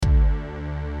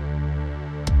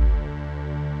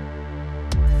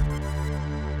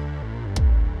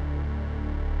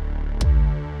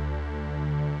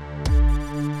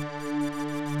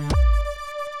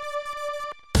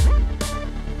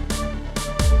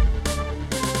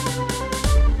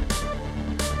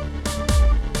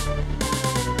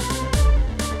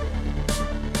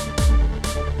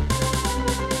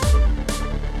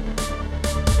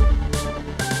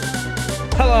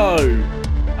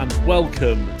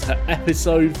Welcome to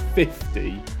episode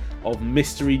 50 of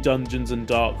Mystery Dungeons and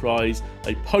Darkrise,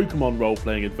 a Pokemon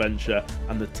role-playing adventure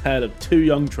and the tale of two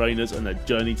young trainers and their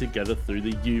journey together through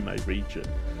the Yume region.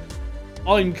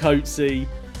 I'm Coatsy,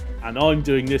 and I'm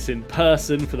doing this in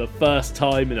person for the first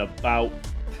time in about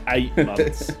 8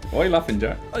 months. Why are you laughing,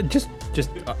 Jack?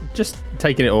 Just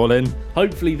taking it all in.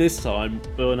 Hopefully this time,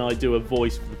 when I do a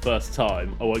voice for the first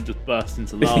time, I won't just burst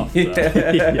into laughter,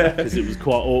 because it was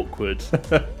quite awkward.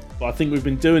 But I think we've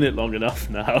been doing it long enough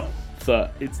now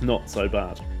that it's not so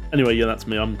bad. Anyway, yeah, that's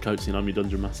me. I'm Coatsy and I'm your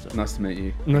Dungeon Master. Nice to meet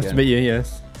you. Nice to meet you,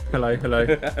 yes. Hello. Hello,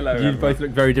 You everyone. both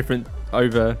look very different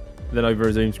over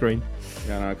a Zoom screen.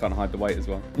 Yeah, no, I can't hide the weight as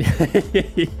well.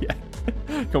 Yeah.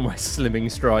 Got my slimming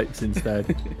stripes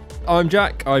instead. I'm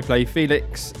Jack. I play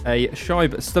Felix, a shy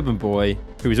but stubborn boy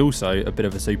who is also a bit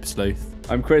of a super sleuth.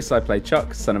 I'm Chris. I play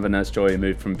Chuck, son of a nurse joy who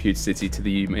moved from Pewter City to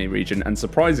the Yume region and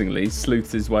surprisingly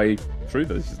sleuthed his way through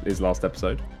his last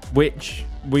episode. Which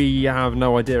we have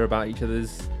no idea about each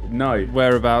other's No.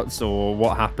 whereabouts or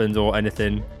what happened or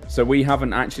anything. So we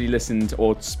haven't actually listened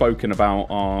or spoken about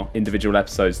our individual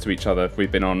episodes to each other. We've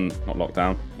been on, not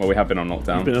lockdown. Well, we have been on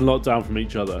lockdown. We've been a lot down from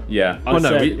each other. Yeah. I No,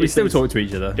 said we if still there's- talk to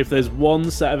each other. If there's one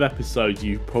set of episodes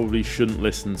you probably shouldn't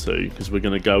listen to, because we're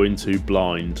going to go into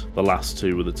blind, the last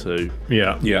two were the two.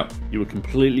 Yeah. Yeah. You were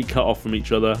completely cut off from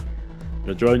each other. You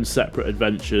had your own separate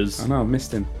adventures. I know, I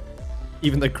missed him.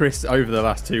 Even though Chris, over the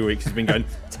last 2 weeks, has been going,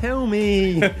 tell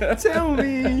me.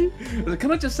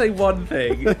 Can I just say one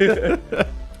thing?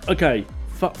 Okay,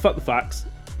 fuck the facts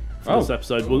for this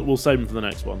episode. We'll save them for the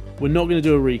next one. We're not going to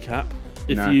do a recap.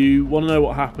 If No. you want to know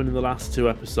what happened in the last two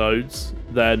episodes,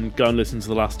 then go and listen to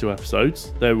the last two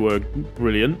episodes. They were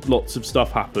brilliant. Lots of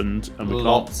stuff happened, and we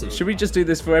can't. Should we just do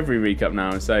this for every recap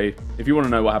now and say, if you want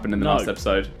to know what happened in the No. last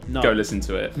episode, No. go listen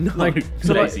to it. No, Like, You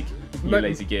so like- lazy, you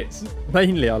lazy gits.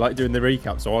 Mainly, I like doing the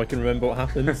recap so I can remember what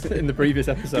happened in the previous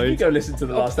You episode. go listen to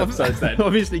the last episodes then.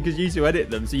 Obviously, because you two edit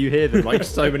them, so you hear them like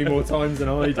so many more times than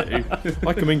I do.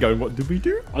 I come in going, what did we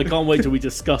do? I can't wait till we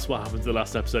discuss what happened to the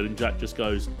last episode, and Jack just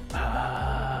goes.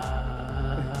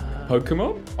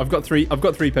 Pokemon? I've got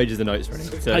three pages of notes ready.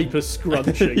 So, Paper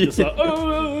scrunching, just like,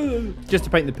 just to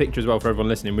paint the picture as well for everyone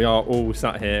listening, we are all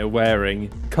sat here wearing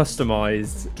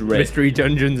customised Drip. Mystery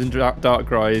Dungeons and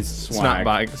Darkrise Swag.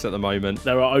 snapbacks at the moment.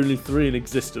 There are only 3 in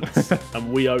existence,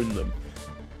 and we own them.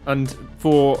 And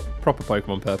for proper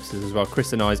Pokemon purposes as well,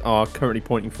 Chris and I are currently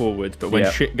pointing forward, but when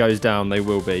Yeah. shit goes down, they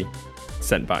will be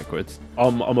sent backwards.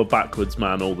 I'm a backwards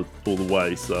man all the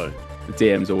way, so The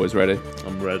DM's always ready.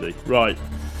 I'm ready. Right.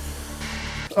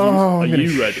 Are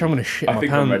you ready? I'm gonna shit I my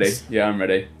think pants. I'm ready. Yeah, I'm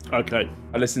ready. Okay.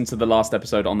 I listened to the last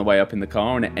episode on the way up in the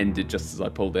car and it ended just as I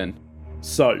pulled in.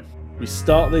 So, we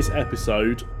start this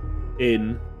episode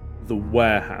in the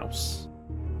warehouse.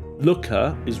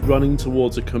 Looker is running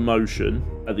towards a commotion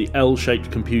at the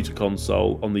L-shaped computer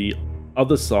console on the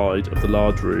other side of the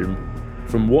large room.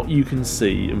 From what you can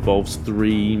see, involves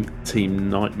 3 Team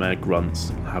Nightmare grunts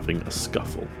having a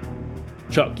scuffle.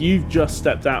 Chuck, you've just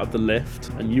stepped out of the lift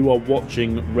and you are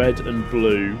watching Red and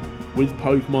Blue with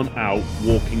Pokemon out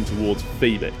walking towards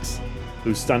Felix,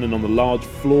 who's standing on the large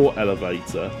floor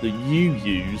elevator that you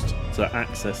used to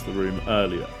access the room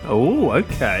earlier. Oh,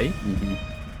 okay.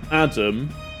 Adam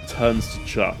turns to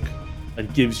Chuck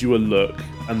and gives you a look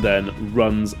and then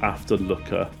runs after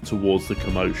Looker towards the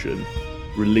commotion,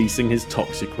 releasing his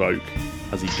Toxicroak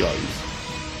as he goes.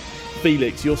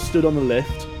 Felix, you're stood on the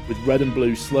lift with Red and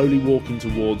Blue slowly walking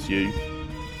towards you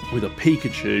with a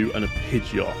Pikachu and a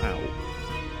Pidgeot out.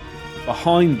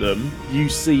 Behind them, you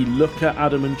see Looker,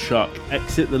 Adam and Chuck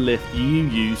exit the lift you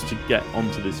used to get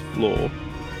onto this floor,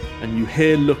 and you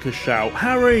hear Looker shout,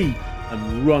 "Harry!"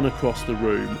 and run across the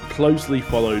room, closely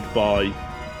followed by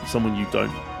someone you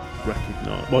don't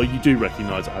recognise. Well, you do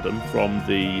recognise Adam from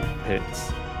the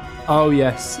pits. Oh,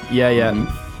 yes. Yeah.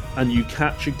 And you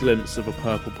catch a glimpse of a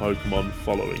purple Pokemon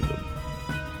following them.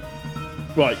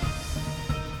 Right.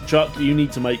 Chuck, you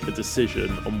need to make a decision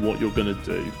on what you're going to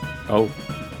do. Oh.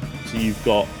 So you've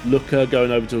got Looker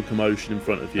going over to a commotion in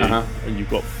front of you, Uh-huh. and you've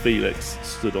got Felix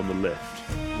stood on the lift.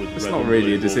 With It's Red not and really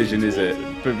Blue a decision, walking is it?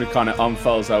 towards him. But it kind of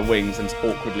unfurls her wings and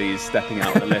awkwardly is stepping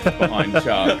out of the lift behind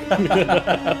Chuck.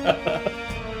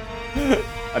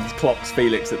 And clocks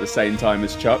Felix at the same time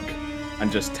as Chuck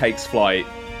and just takes flight,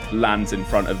 lands in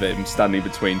front of him, standing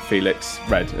between Felix,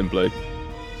 Red and Blue.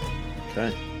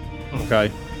 Okay.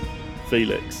 Okay.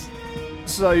 Felix.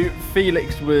 So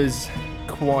Felix was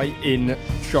quite in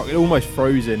shock, almost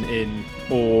frozen in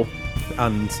awe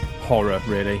and horror,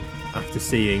 really, after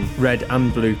seeing Red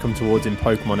and Blue come towards him,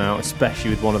 Pokemon out, especially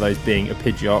with one of those being a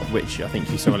Pidgeot, which I think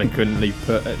you so eloquently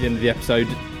put at the end of the episode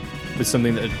was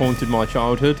something that had haunted my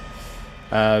childhood.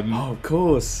 Oh, of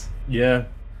course. Yeah.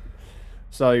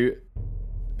 So,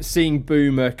 seeing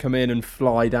Boomer come in and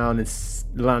fly down and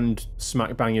land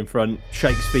smack bang in front,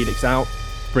 shakes Felix out,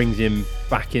 brings him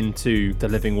back into the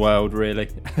living world, really.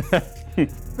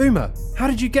 Boomer, how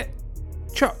did you get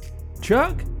Chuck?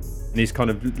 And he's kind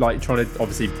of like trying to,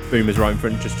 obviously Boomer's right in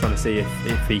front, just trying to see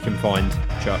if he can find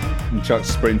Chuck. And Chuck's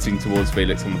sprinting towards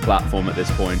Felix on the platform at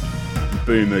this point.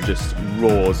 Boomer just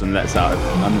roars and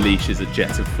unleashes a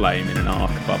jet of flame in an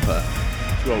arc above her.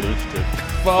 Roll initiative.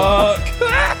 Fuck!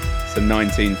 So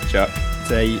 19 for Chuck.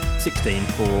 It's a 16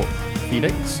 for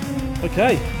Felix.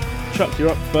 Okay, Chuck, you're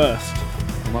up first.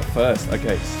 I'm up first.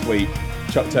 Okay, sweet.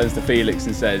 Chuck turns to Felix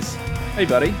and says, "Hey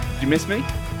buddy, did you miss me?"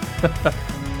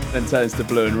 Then turns to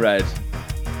Blue and Red.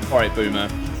 "Alright, Boomer,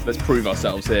 let's prove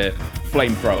ourselves here.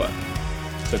 Flamethrower.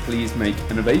 So please make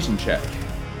an evasion check."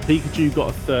 Pikachu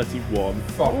got a 31.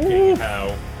 Fucking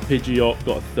hell. Pidgeot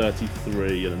got a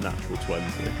 33 and a natural 20.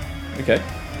 Okay.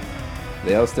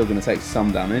 They are still going to take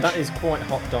some damage. That is quite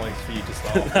hot dice for you to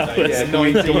start. Yeah,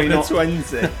 can we not?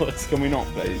 20. Can we not,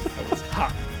 please? That was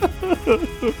hot.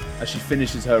 As she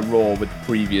finishes her roar with the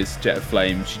previous jet of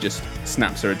flame, she just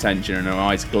snaps her attention and her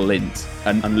eyes glint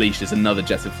and unleashes another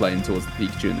jet of flame towards the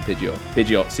Pikachu and the Pidgeot.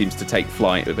 Pidgeot seems to take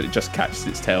flight, but it just catches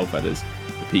its tail feathers.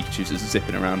 The Pikachu's just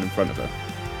zipping around in front of her.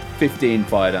 15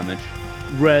 fire damage.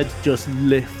 Red just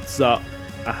lifts up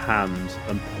a hand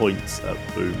and points at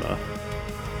Boomer.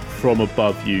 From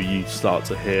above you, you start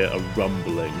to hear a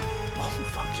rumbling. Oh,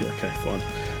 fuck you. Okay, fine.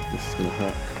 This is going to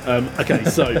hurt. Okay,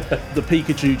 so the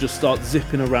Pikachu just starts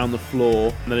zipping around the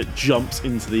floor, and then it jumps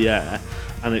into the air,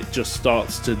 and it just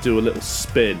starts to do a little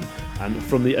spin. And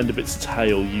from the end of its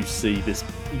tail, you see this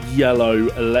yellow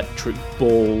electric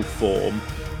ball form,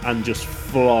 and just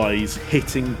flies,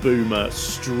 hitting Boomer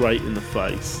straight in the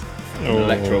face. An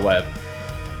electro web.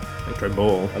 Electro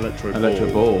ball.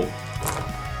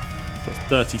 That's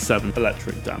 37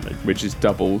 electric damage, Which is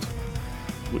doubled.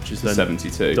 which is then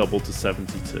 72. doubled to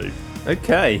 72.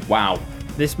 Okay. Wow.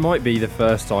 This might be the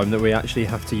first time that we actually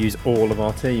have to use all of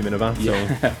our team in a battle.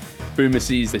 Yeah. Boomer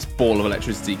sees this ball of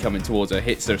electricity coming towards her,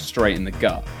 hits her straight in the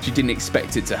gut. She didn't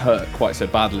expect it to hurt quite so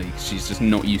badly because she's just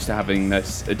not used to having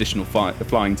this additional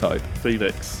flying type.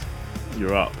 Felix,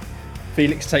 you're up.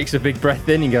 Felix takes a big breath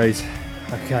in and goes,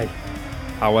 okay.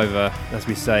 However, as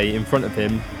we say, in front of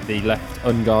him, the left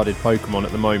unguarded Pokemon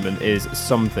at the moment is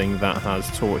something that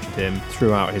has tortured him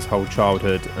throughout his whole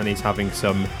childhood, and he's having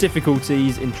some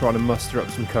difficulties in trying to muster up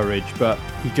some courage, but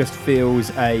he just feels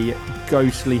a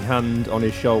ghostly hand on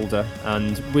his shoulder,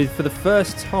 and with, for the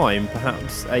first time,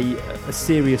 perhaps a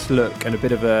serious look and a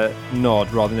bit of a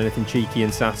nod rather than anything cheeky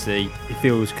and sassy, he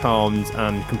feels calmed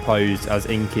and composed as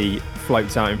Inky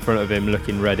floats out in front of him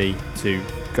looking ready to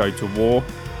go to war.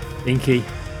 Inky,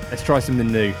 let's try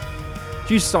something new.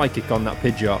 Use Psychic on that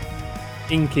Pidgeot.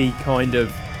 Inky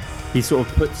he sort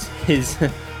of puts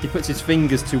his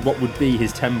fingers to what would be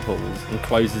his temples and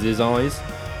closes his eyes.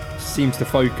 Seems to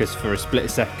focus for a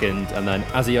split second, and then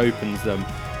as he opens them,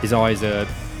 his eyes are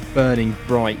burning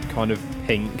bright, kind of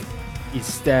pink. He's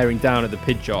staring down at the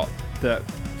Pidgeot that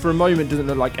for a moment doesn't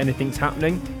look like anything's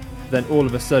happening. Then all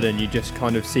of a sudden you just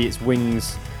kind of see its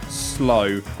wings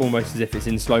slow, almost as if it's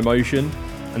in slow motion,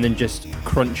 and then just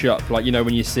crunch up, like, you know,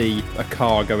 when you see a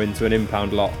car go into an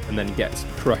impound lot and then gets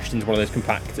crushed into one of those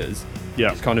compactors. Yeah.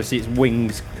 Just kind of see its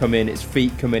wings come in, its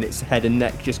feet come in, its head and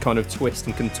neck just kind of twist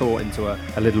and contort into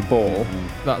a little ball.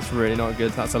 That's really not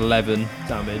good. That's 11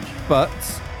 damage. But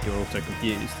you're also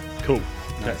confused. Cool.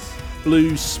 Okay.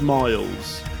 Blue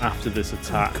smiles after this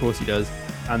attack. Of course he does.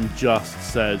 And just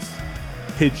says,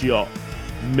 Pidgeot,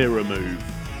 mirror move.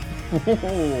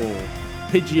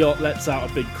 Pidgeot lets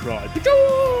out a big cry.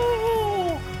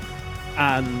 Pidgeot!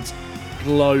 And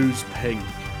glows pink.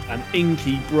 And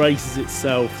Inky braces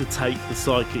itself to take the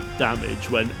psychic damage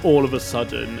when all of a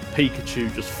sudden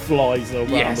Pikachu just flies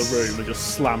around the room and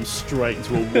just slams straight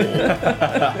into a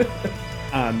wall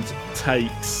and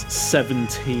takes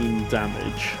 17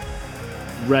 damage.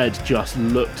 Red just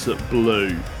looks at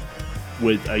Blue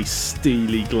with a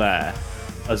steely glare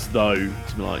as though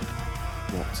to be like,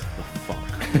 what the fuck?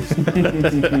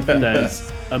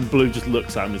 And Blue just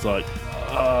looks at him and is like,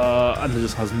 and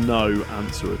just has no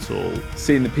answer at all.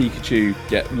 Seeing the Pikachu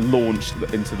get launched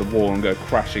into the wall and go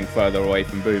crashing further away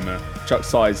from Boomer, Chuck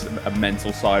sighs a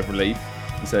mental sigh of relief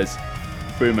and says,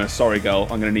 Boomer, sorry girl,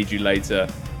 I'm going to need you later.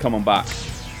 Come on back.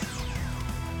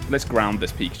 Let's ground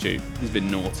this Pikachu. He's been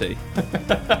naughty.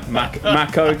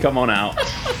 Mako, come on out.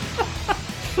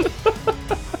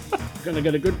 Gonna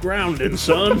get a good grounding,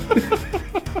 son.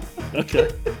 Okay.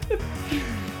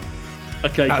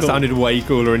 Okay, That cool. sounded way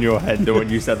cooler in your head than when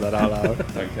you said that out loud.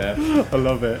 Don't care. I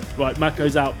love it. Right,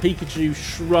 Mako's out. Pikachu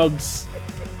shrugs.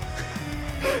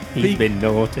 He's been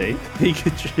naughty.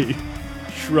 Pikachu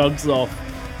shrugs off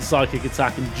the psychic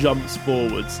attack and jumps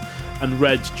forwards, and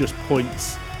Red just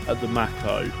points at the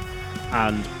Mako,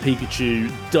 and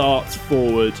Pikachu darts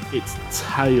forward, its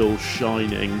tail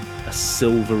shining a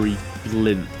silvery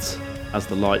glint as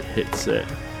the light hits it.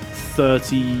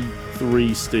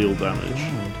 33 steel damage.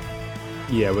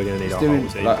 Yeah, we're going to need It's our doing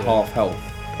whole team. like half health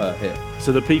per hit.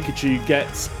 So the Pikachu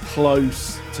gets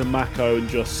close to Mako and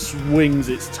just swings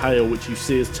its tail, which you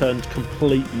see has turned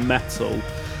complete metal,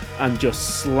 and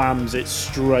just slams it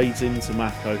straight into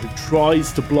Mako, who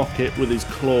tries to block it with his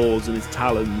claws and his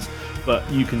talons, but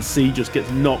you can see just gets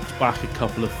knocked back a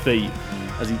couple of feet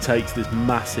as he takes this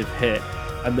massive hit.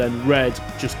 And then Red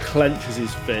just clenches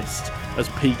his fist as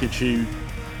Pikachu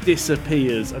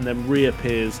disappears and then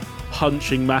reappears,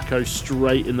 punching Mako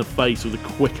straight in the face with a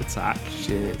quick attack.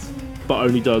 Shit. But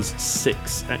only does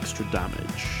 6 extra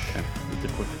damage with the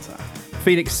quick attack.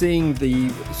 Felix, seeing the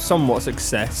somewhat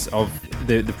success of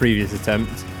the previous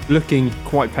attempt, looking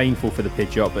quite painful for the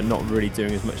Pidgeot, but not really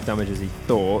doing as much damage as he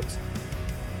thought,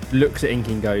 looks at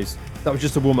Inky and goes, "That was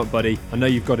just a warm-up, buddy. I know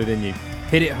you've got it in you.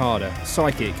 Hit it harder."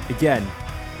 Psychic again.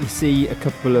 You see a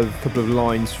couple of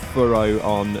lines furrow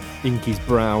on Inky's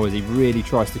brow as he really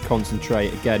tries to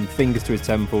concentrate. Again, fingers to his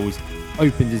temples,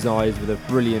 opens his eyes with a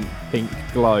brilliant pink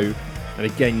glow. And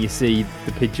again, you see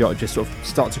the Pidgeot just sort of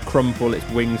start to crumple, its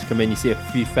wings come in. You see a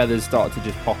few feathers start to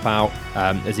just pop out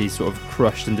as he's sort of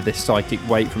crushed under this psychic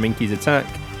weight from Inky's attack.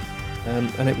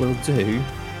 And it will do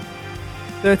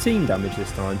 13 damage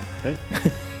this time. Okay.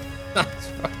 That's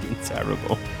fucking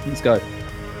terrible. Let's go.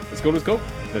 Let's go, let's go.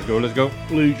 Let's go, let's go.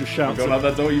 Blue just shouts Go out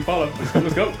that door, you follow. Let's go,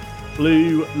 let's go.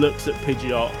 Blue looks at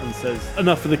Pidgeot and says,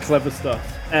 "Enough of the clever stuff.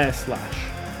 Air slash."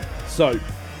 So,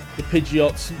 the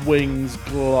Pidgeot's wings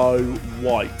glow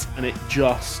white and it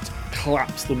just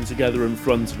claps them together in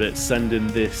front of it, sending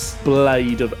this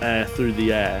blade of air through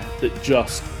the air that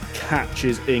just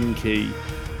catches Inky.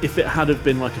 If it had have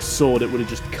been like a sword, it would have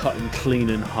just cut him clean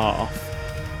in half.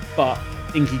 But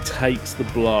Inky takes the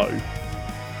blow.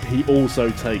 He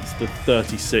also takes the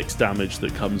 36 damage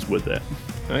that comes with it.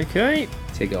 Okay.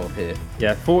 Take off hit.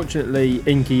 Yeah, fortunately,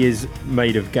 Inky is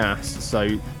made of gas, so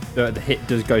the hit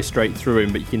does go straight through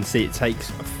him, but you can see it takes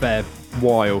a fair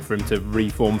while for him to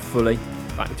reform fully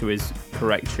back to his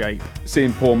correct shape.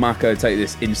 Seeing poor Mako take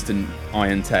this instant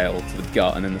iron tail to the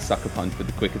gut and then the sucker punch with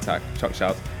the quick attack, Chuck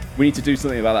shouts, "We need to do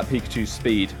something about that Pikachu's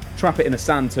speed. Trap it in a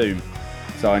sand tomb.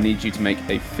 So I need you to make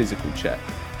a physical check."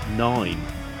 9.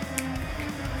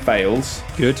 Fails.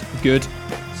 Good, good.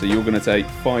 So you're going to take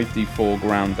 5d4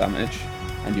 ground damage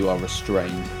and you are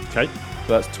restrained. Okay.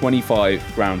 So that's 25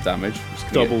 ground damage. Which is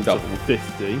gonna Double get to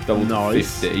 50. double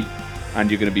Nice. to 50, and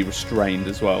you're going to be restrained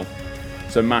as well.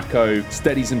 So Mako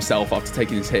steadies himself after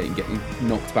taking his hit and getting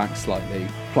knocked back slightly,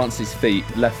 plants his feet,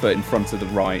 left foot in front of the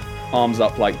right, arms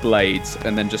up like blades,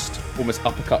 and then just almost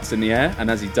uppercuts in the air. And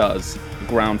as he does, the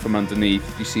ground from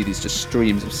underneath, you see these just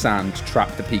streams of sand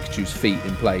trap the Pikachu's feet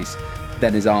in place,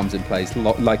 then his arms in place,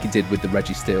 like he did with the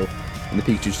Registeel, and the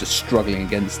Pikachu's just struggling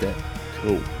against it.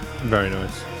 Cool. Very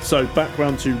nice. So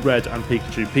background to Red and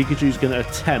Pikachu. Pikachu's going to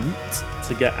attempt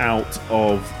to get out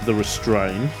of the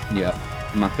restrain. Yeah.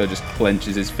 Mako just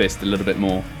clenches his fist a little bit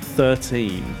more.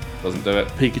 13. Doesn't do it.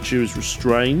 Pikachu is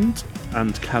restrained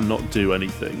and cannot do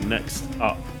anything. Next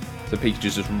up. So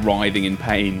Pikachu's just writhing in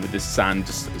pain with this sand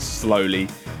just slowly.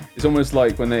 It's almost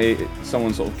like when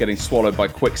someone's sort of getting swallowed by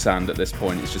quicksand at this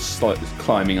point. It's just slightly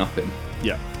climbing up him.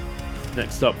 Yeah.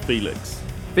 Next up, Felix.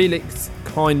 Felix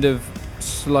kind of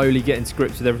slowly getting to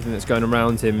grips with everything that's going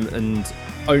around him and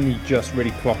only just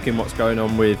really clocking what's going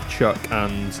on with Chuck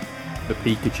and the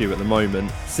Pikachu at the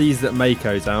moment. Sees that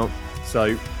Mako's out,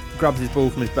 so grabs his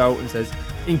ball from his belt and says,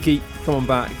 "Inky, come on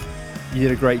back. You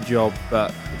did a great job,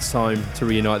 but it's time to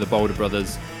reunite the Boulder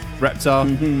Brothers.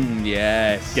 Reptar,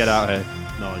 Yes. get out here."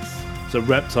 Nice. So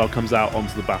Reptar comes out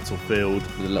onto the battlefield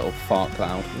With a little fart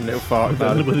cloud. Little fart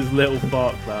cloud. with his little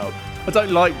fart cloud. I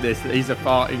don't like this, that he's a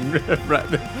farting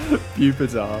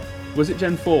Pupitar. Was it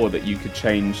Gen 4 that you could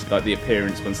change like the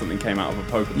appearance when something came out of a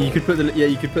Pokemon? You could put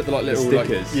the like little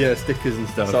stickers. like, stickers and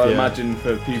stuff. So I yeah. imagine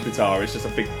for Pupitar, it's just a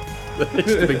big,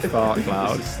 Just a big fart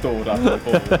cloud. just stored up in a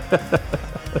ball.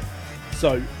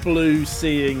 So Blue,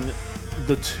 seeing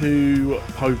the two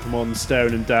Pokemon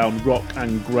staring him down, Rock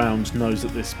and Ground, knows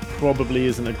that this probably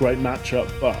isn't a great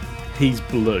matchup, but he's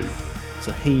Blue,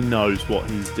 so he knows what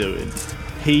he's doing.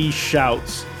 He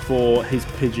shouts for his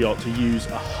Pidgeot to use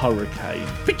a Hurricane.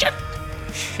 Pidgeot!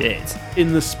 Shit.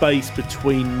 In the space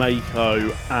between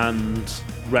Mako and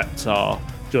Reptar,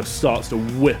 just starts to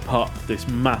whip up this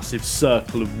massive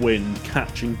circle of wind,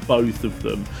 catching both of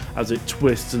them as it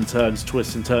twists and turns,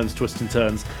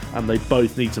 and they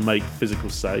both need to make physical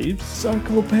saves.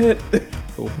 Circle pit.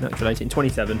 Cool. Natural 18.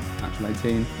 27. Natural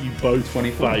 18. You both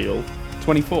 24. fail.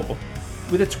 24.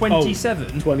 With a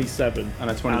 27? 27. And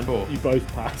a 24. And you both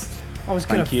passed. I was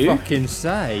going Thank to you. fucking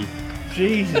say.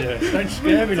 Jesus, don't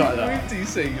scare me like that.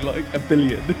 DC like a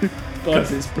billion.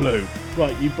 Because it's blue.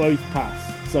 Right, you both pass.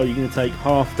 So you're going to take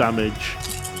half damage.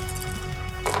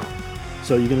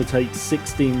 So you're going to take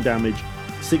 16 damage,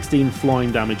 16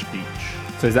 flying damage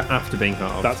each. So is that after being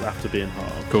halved? That's after being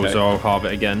halved. cool, okay. so I'll halve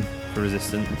it again for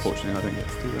resistance. Unfortunately, I don't get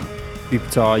to do that.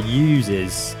 Pupitar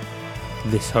uses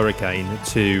this hurricane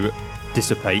to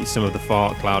dissipate some of the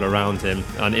fart cloud around him,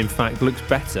 and in fact looks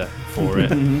better for it.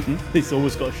 It's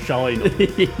always got a shine.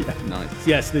 Nice.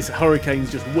 Yes, this hurricane's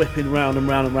just whipping round and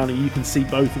round and round, and you can see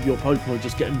both of your Pokemon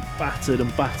just getting battered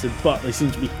and battered, but they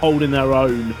seem to be holding their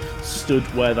own, stood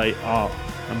where they are.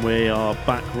 And we are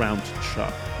back round to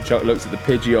Chuck. Chuck looks at the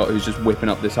Pidgeot who's just whipping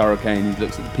up this hurricane. He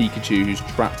looks at the Pikachu who's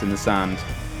trapped in the sand.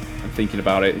 And thinking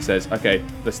about it, he says, okay,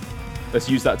 let's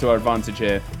use that to our advantage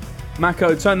here.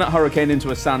 Mako, turn that hurricane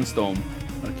into a sandstorm.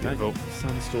 Okay, Cool.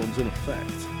 sandstorm's in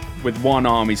effect. With one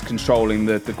arm, he's controlling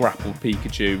the grappled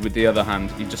Pikachu. With the other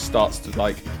hand, he just starts to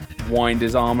like wind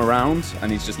his arm around,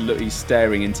 and he's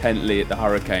staring intently at the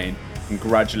hurricane. And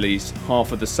gradually,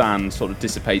 half of the sand sort of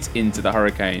dissipates into the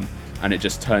hurricane, and it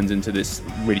just turns into this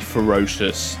really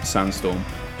ferocious sandstorm.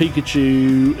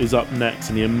 Pikachu is up next,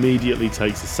 and he immediately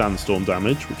takes a sandstorm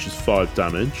damage, which is 5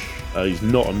 damage. He's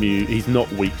not immune. He's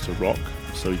not weak to rock,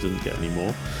 so he doesn't get any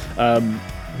more.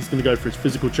 He's going to go for his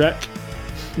physical check.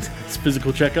 His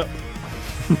physical checkup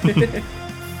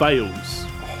fails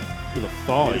with a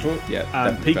 5. Yeah,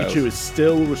 And definitely Pikachu fails. is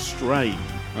still restrained.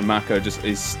 And Mako just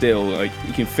is still like,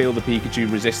 you can feel the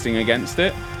Pikachu resisting against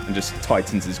it, and just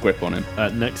tightens his grip on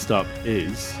him. Next up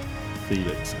is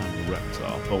Felix and the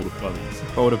Reptar, Boulder Bunnies.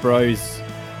 Boulder Bros.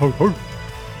 Ho ho.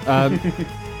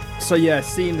 So yeah,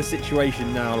 seeing the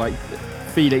situation now, like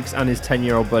Felix and his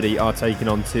 10-year-old buddy are taking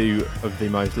on two of the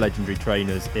most legendary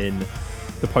trainers in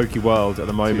the Poke world at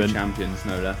the Two moment. champions,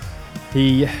 no less.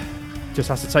 He just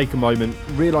has to take a moment,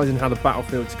 realising how the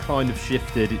battlefield's kind of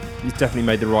shifted. He's definitely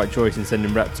made the right choice in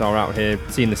sending Reptar out here,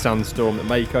 seeing the sandstorm that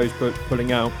Mako's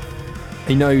pulling out.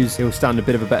 He knows he'll stand a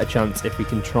bit of a better chance if he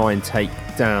can try and take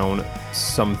down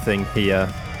something here.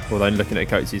 Although looking at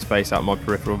Coates's face out of my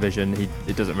peripheral vision,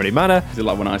 it doesn't really matter. Is it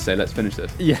like when I say, let's finish this?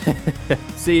 Yeah.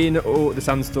 Seeing all the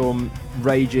sandstorm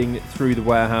raging through the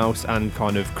warehouse and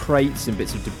kind of crates and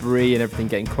bits of debris and everything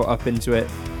getting caught up into it,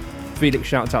 Felix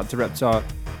shouts out to Reptar,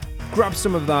 grab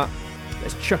some of that,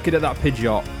 let's chuck it at that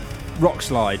Pidgeot. Rock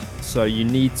slide. So you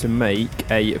need to make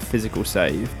a physical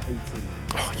save.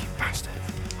 Oh, you bastard.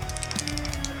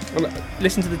 Well,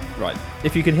 listen to the... Right.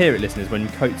 If you can hear it, listeners, when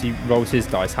Coatesy rolls his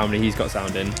dice, how many he's got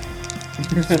sounding.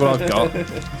 That's what I've got.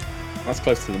 That's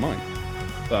close to the mic.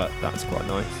 But that's quite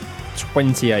nice.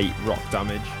 28 rock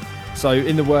damage. So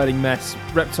in the whirling mess,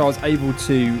 Reptar's able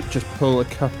to just pull a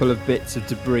couple of bits of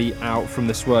debris out from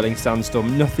the swirling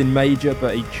sandstorm. Nothing major,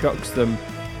 but he chucks them,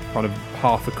 kind of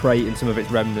half a crate and some of its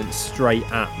remnants, straight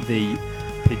at the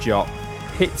Pidgeot.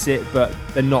 Hits it, but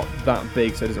they're not that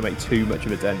big, so it doesn't make too much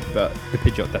of a dent, but the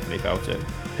Pidgeot definitely felt it.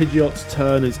 Pidgeot's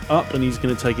turn is up, and he's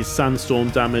going to take his sandstorm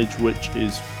damage, which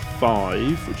is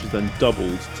 5, which is then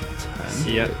doubled to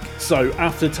 10. Yeah. So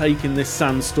after taking this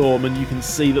sandstorm, and you can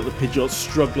see that the Pidgeot's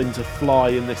struggling to fly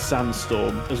in this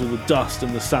sandstorm as all the dust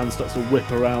and the sand starts to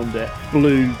whip around it,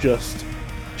 Blue just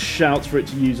shouts for it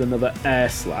to use another air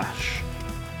slash.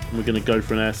 And we're going to go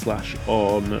for an air slash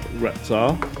on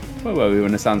Reptar. Where were we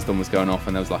when the sandstorm was going off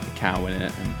and there was like a cow in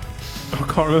it? And I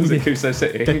can't was remember. it Kuso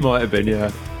City? It might have been,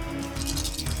 yeah.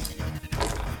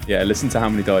 Yeah, listen to how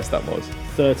many dice that was.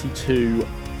 32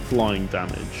 flying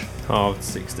damage. Halved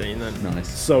 16 then. Nice.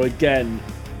 So again,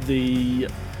 the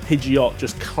Pidgeot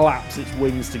just claps its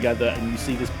wings together, and you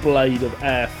see this blade of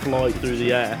air fly through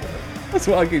the air. That's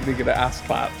what I keep thinking of, ass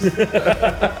claps.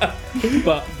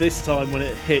 But this time when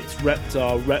it hits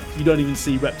Reptar, you don't even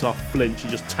see Reptar flinch. He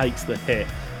just takes the hit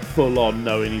full on,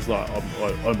 knowing he's like, I'm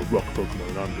a rock Pokemon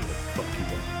and I'm going to fuck you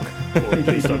up. Or at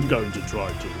least I'm going to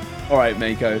try to. Alright,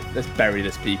 Mako, let's bury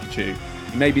this Pikachu.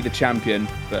 He may be the champion,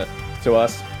 but to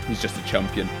us, he's just a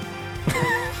champion.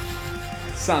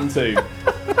 Santu.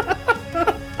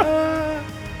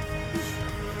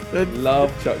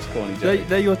 Love Chuck's corny joke.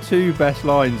 They're your two best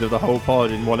lines of the whole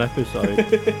pod in one episode.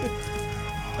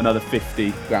 Another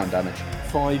 50 ground damage.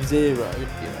 5-0.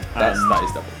 That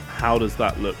is double. How does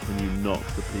that look when you knock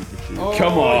the Pikachu? Oh,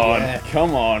 Come on, yeah.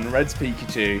 come on, Red's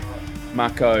Pikachu.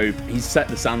 Mako, he's set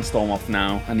the sandstorm off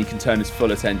now, and he can turn his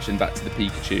full attention back to the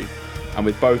Pikachu. And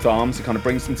with both arms, he kind of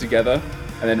brings them together,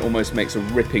 and then almost makes a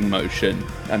ripping motion.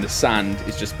 And the sand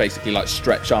is just basically like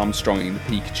Stretch Armstronging the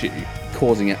Pikachu,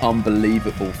 causing it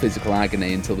unbelievable physical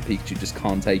agony until the Pikachu just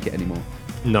can't take it anymore.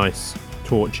 Nice.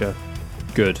 Torture.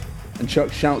 Good. And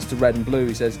Chuck shouts to Red and Blue,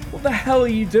 he says, "What the hell are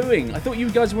you doing? I thought you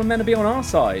guys were meant to be on our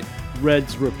side."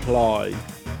 Red's reply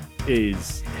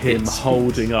is him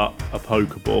holding up a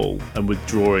Pokeball and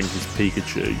withdrawing his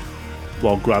Pikachu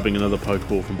while grabbing another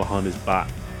Pokeball from behind his back.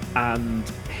 And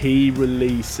he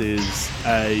releases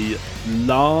a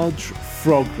large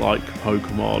frog-like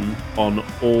Pokemon on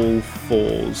all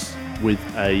fours with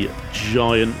a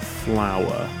giant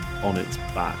flower on its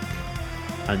back.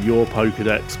 And your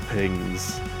Pokedex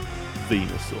pings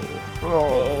Venusaur.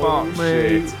 Oh,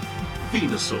 shit.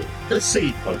 Venusaur, the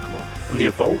seed Pokemon, the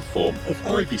evolved form of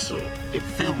Ivysaur. It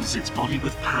fills its body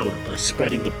with power by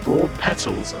spreading the broad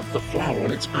petals of the flower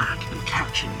on its back and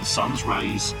catching the sun's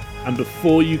rays. And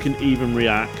before you can even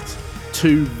react,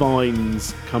 2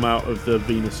 vines come out of the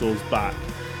Venusaur's back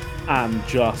and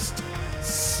just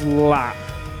slap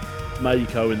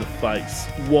Mako in the face,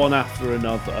 one after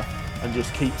another, and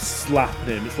just keep slapping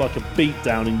him. It's like a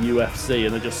beatdown in UFC,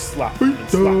 and they just slap him and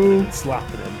slapping him and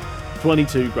slapping him.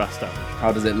 22 grass damage.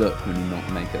 How does it look when you knock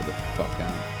Mako the fuck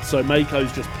out? So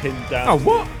Mako's just pinned down. Oh,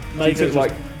 what? He Mako's took just,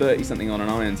 like 30-something on an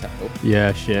iron tackle.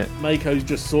 Yeah, shit. Mako's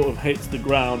just sort of hits the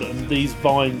ground, and these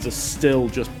vines are still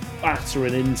just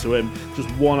battering into him,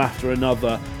 just one after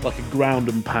another, like a ground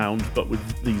and pound, but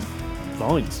with these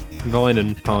vines. Vine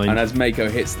and pine. And as Mako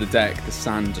hits the deck, the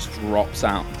sand just drops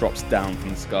down from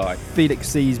the sky. Felix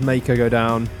sees Mako go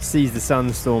down, sees the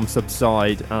sandstorm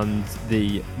subside, and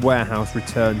the warehouse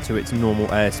return to its normal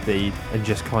airspeed, and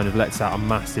just kind of lets out a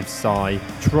massive sigh.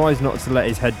 Tries not to let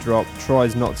his head drop,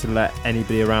 tries not to let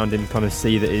anybody around him kind of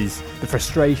see that the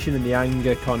frustration and the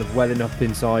anger kind of welling up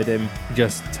inside him.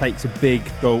 Just takes a big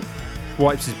gulp,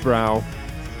 wipes his brow,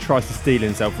 tries to steel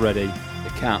himself ready.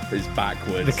 The cap is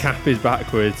backwards. The cap is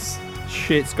backwards.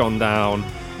 Shit's gone down.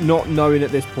 Not knowing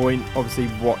at this point, obviously,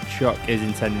 what Chuck is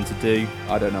intending to do.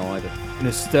 I don't know either. In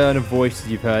a sterner voice,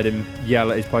 as you've heard him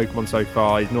yell at his Pokemon so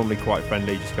far, he's normally quite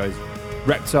friendly. He just goes,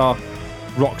 Reptar,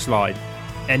 Rock Slide,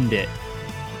 end it.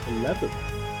 11.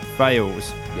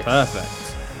 Fails. Yes. Perfect.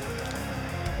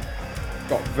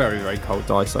 Got very, very cold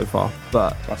dice so far,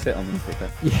 but I sit on them for a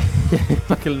bit. yeah,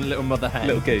 like a little mother hen.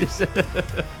 Little goose.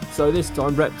 So this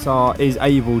time Reptar is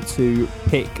able to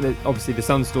pick, obviously the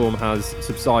sandstorm has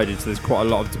subsided, so there's quite a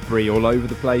lot of debris all over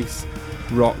the place.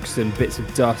 Rocks and bits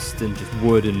of dust and just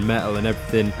wood and metal and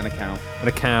everything. And a cow. And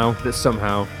a cow that's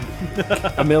somehow,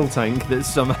 a mill tank that's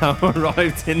somehow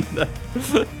arrived in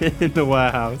the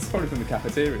warehouse. Probably from the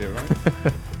cafeteria,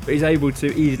 right? But he's able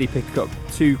to easily pick up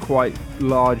 2 quite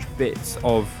large bits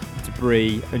of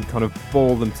debris and kind of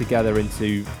ball them together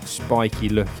into spiky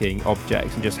looking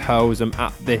objects and just hurls them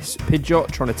at this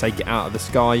Pidgeot, trying to take it out of the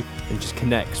sky, and just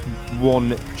connects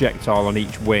 1 projectile on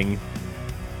each wing,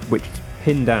 which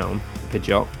pin down the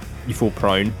Pidgeot. You fall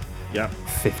prone. Yeah.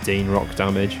 15 rock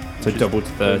damage, so Which is double to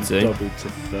 30. Double to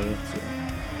 30.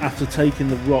 After taking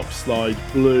the rock slide,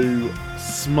 Blue,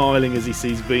 smiling as he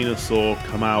sees Venusaur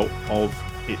come out of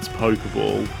its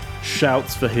Pokeball,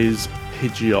 shouts for his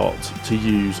Pidgeot to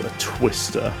use a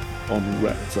Twister on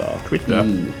Reptar.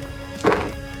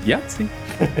 Yahtzee.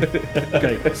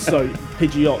 Okay, so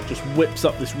Pidgeot just whips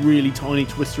up this really tiny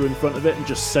Twister in front of it and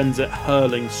just sends it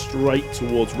hurling straight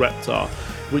towards Reptar,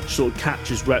 which sort of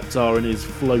catches Reptar in his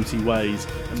floaty ways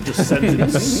and just sends him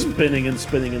spinning and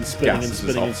spinning and spinning and Gas is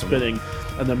spinning and awesome. spinning.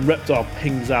 And then Reptar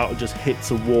pings out and just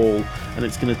hits a wall, and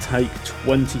it's going to take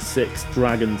 26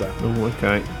 dragon damage Oh,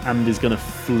 okay. and is going to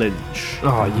flinch.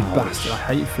 Oh, you bastard. I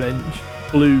hate flinch.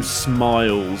 Blue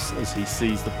smiles as he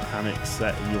sees the panic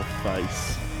set in your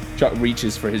face. Chuck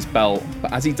reaches for his belt,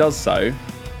 but as he does so,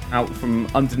 out from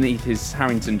underneath his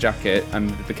Harrington jacket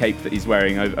and the cape that he's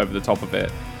wearing over the top of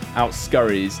it, out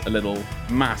scurries a little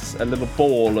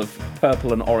ball of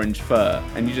purple and orange fur,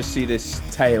 and you just see this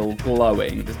tail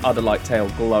glowing, this udder-like tail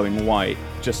glowing white,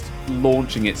 just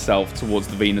launching itself towards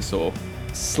the Venusaur,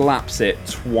 slaps it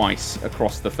twice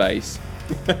across the face,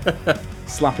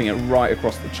 slapping it right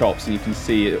across the chops, and you can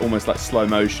see it almost like slow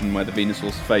motion where the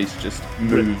Venusaur's face just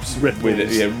moves Ripples. with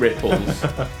it, yeah, ripples.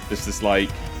 Just this like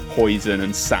poison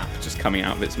and sap just coming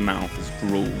out of its mouth as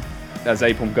drool. As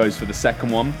Apom goes for the second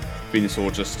one,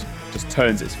 Venusaur just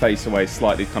turns its face away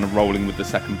slightly, kind of rolling with the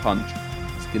second punch.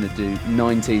 It's going to do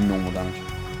 19 normal damage.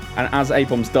 And as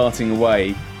Apom's darting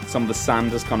away, some of the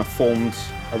sand has kind of formed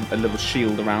a little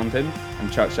shield around him,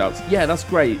 and Chuck shouts, "Yeah, that's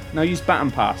great. Now use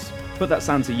Baton Pass. Put that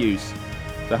sand to use."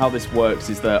 So how this works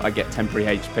is that I get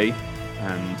temporary HP,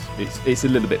 and it's a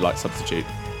little bit like Substitute.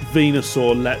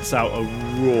 Venusaur lets out a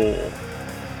roar,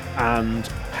 and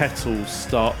petals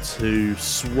start to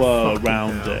swirl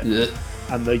around it,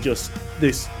 and they just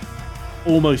this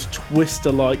almost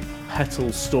twister-like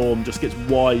petal storm just gets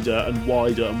wider and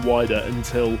wider and wider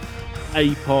until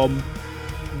Aipom,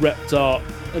 Reptar,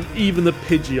 and even the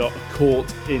Pidgeot are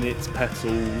caught in its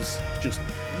petals, just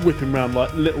whipping around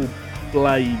like little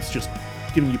blades, just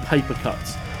giving you paper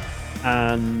cuts,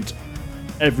 and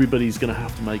everybody's going to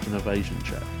have to make an evasion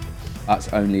check.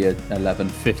 That's only a 11.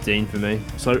 15 for me.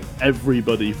 So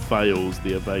everybody fails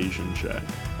the evasion check.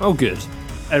 Oh, good.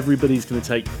 Everybody's going to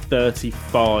take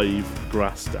 35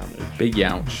 grass damage. Big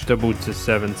ouch. Doubled to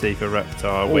 70 for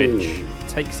Reptar, which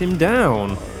takes him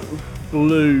down.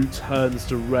 Blue turns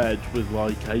to Red with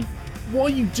like a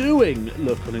 "what are you doing?"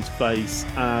 look on his face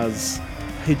as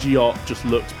Pidgeot just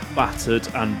looks battered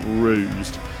and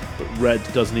bruised, but Red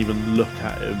doesn't even look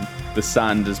at him. The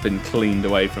sand has been cleaned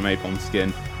away from Aipom's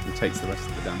skin. He takes the rest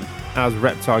of the damage. As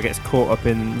Reptar gets caught up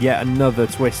in yet another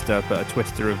twister, but a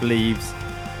twister of leaves,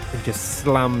 he just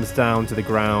slams down to the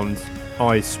ground,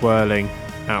 eyes swirling,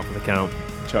 out for the count.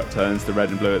 Chuck turns to Red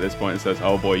and Blue at this point and says,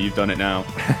 "Oh boy, you've done it now."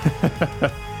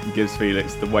 And gives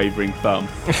Felix the wavering thumb.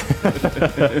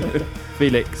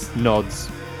 Felix nods.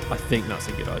 I think that's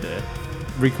a good idea.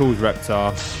 Recalls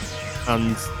Reptar,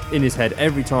 and in his head,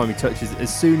 every time he touches,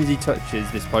 as soon as he touches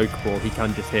this Pokeball, he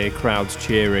can just hear crowds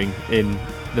cheering in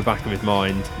the back of his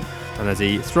mind. And as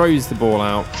he throws the ball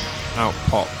out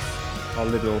pops our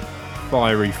little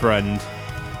fiery friend,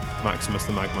 Maximus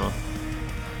the Magmar.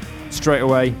 Straight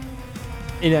away,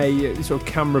 in a sort of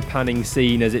camera panning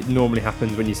scene, as it normally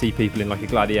happens when you see people in like a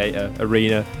gladiator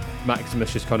arena,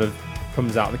 Maximus just kind of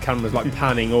comes out. The camera's like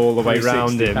panning all the way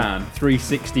around him.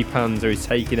 360 pans, so he's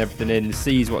taking everything in,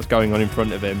 sees what's going on in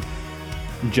front of him,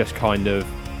 and just kind of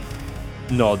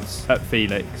nods at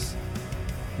Felix,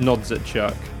 nods at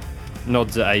Chuck,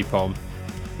 nods at Aipom,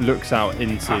 looks out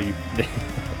into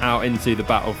the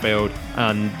battlefield,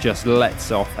 and just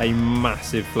lets off a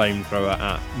massive flamethrower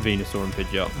at Venusaur and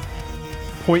Pidgeot.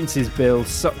 Points his bill,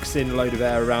 sucks in a load of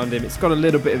air around him. It's got a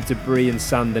little bit of debris and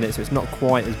sand in it, so it's not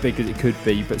quite as big as it could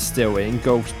be, but still it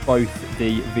engulfs both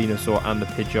the Venusaur and the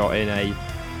Pidgeot in a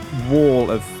wall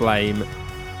of flame,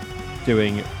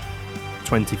 doing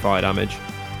 25 damage.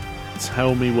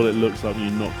 Tell me what it looks like when you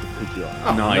knock the Pidgeot.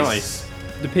 Oh, nice.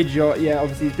 The Pidgeot, yeah,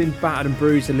 obviously he's been battered and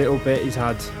bruised a little bit. He's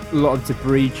had a lot of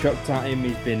debris chucked at him.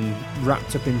 He's been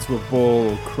wrapped up into a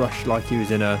ball or crushed like he was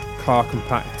in a car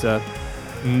compactor.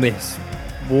 And this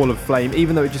wall of flame,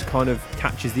 even though it just kind of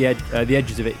catches the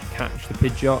edges of it catch the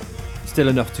Pidgeot, still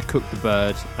enough to cook the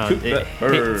bird, and it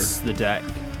hits the deck,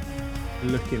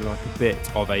 looking like a bit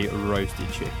of a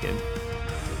roasted chicken.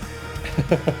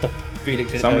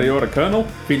 Felix, Somebody order Colonel?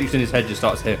 Felix in his head just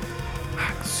starts to hit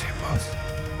Maximus.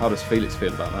 How does Felix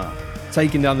feel about that?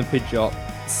 Taking down the Pidgeot,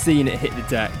 seeing it hit the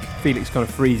deck, Felix kind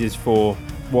of freezes for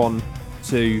 1,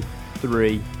 2,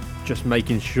 3, just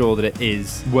making sure that it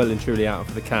is well and truly out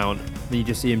for the count. Then you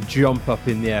just see him jump up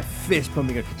in the air, fist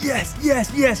pumping, going, yes,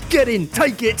 yes, yes, get in,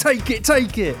 take it, take it,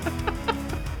 take it.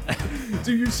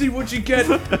 Do you see what you get?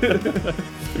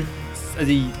 As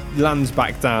he lands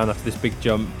back down after this big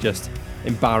jump, just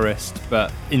embarrassed,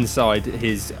 but inside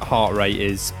his heart rate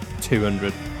is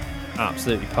 200.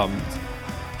 Absolutely pumped.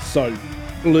 So,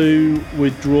 Blue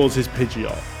withdraws his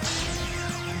Pidgeot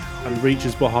and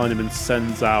reaches behind him and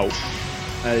sends out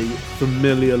a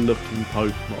familiar-looking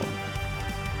Pokemon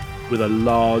with a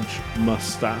large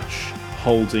mustache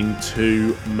holding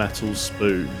 2 metal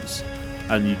spoons.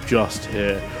 And you just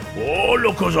hear, "Oh,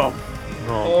 Alakazam!"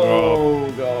 Oh,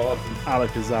 God.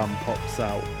 Alakazam pops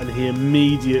out, and he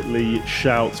immediately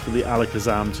shouts for the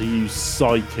Alakazam to use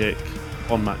Psychic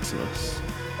on Maximus.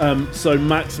 So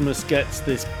Maximus gets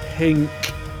this pink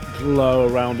glow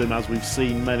around him, as we've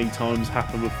seen many times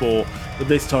happen before, but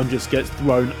this time just gets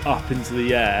thrown up into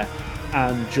the air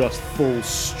and just falls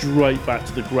straight back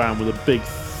to the ground with a big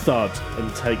thud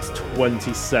and takes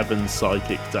 27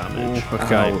 psychic damage.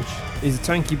 Okay. He's a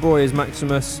tanky boy, is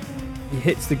Maximus. He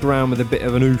hits the ground with a bit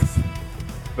of an oof,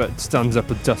 but stands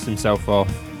up and dusts himself off.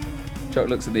 Chuck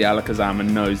looks at the Alakazam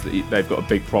and knows that they've got a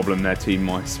big problem, their team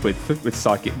mice, with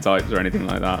psychic types or anything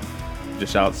like that.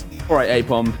 Just shouts, "All right,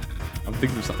 Aipom, I'm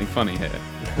thinking of something funny here."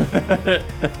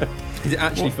 Is it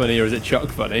actually funny, or is it Chuck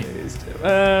funny? It's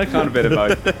kind of a bit of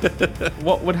both.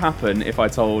 What would happen if I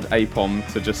told Aipom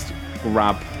to just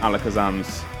grab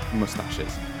Alakazam's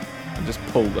mustaches and just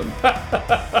pull them?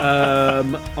 I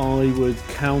would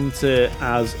count it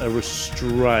as a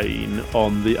restrain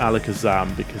on the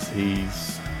Alakazam because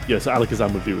so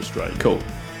Alakazam would be restrained. Cool.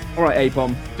 All right,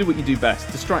 Apom, do what you do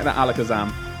best. Distract that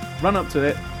Alakazam. Run up to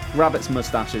it, grab its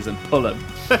mustaches, and pull him.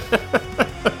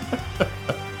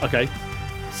 Okay,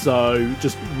 so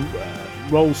just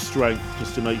roll strength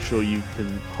just to make sure you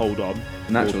can hold on.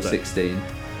 Natural Or dex. 16.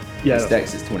 Yeah, His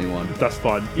dex is 21. that's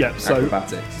fine. Yeah, so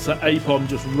Acrobatics. Apom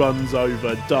just runs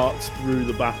over, darts through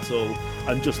the battle,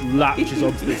 and just latches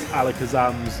onto this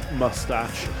Alakazam's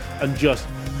mustache and just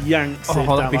yanks it Oh,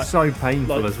 down that'd be like, so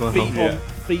painful like as well.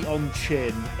 feet on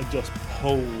chin and just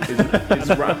pulls.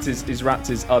 He's wrapped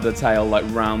his udder tail like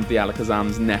round the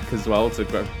Alakazam's neck as well to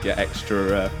get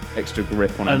extra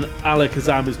grip on And him.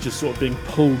 Alakazam is just sort of being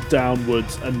pulled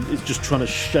downwards and is just trying to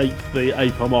shake the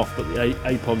Apom off, but the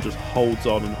Apom just holds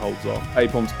on and holds on.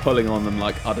 Apom's pulling on them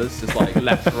like udders, just like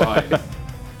left, right.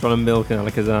 Trying to milk an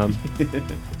Alakazam.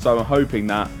 So I'm hoping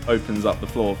that opens up the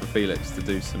floor for Felix to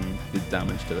do some good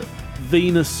damage to it.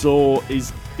 Venusaur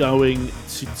is going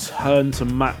to turn to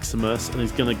Maximus and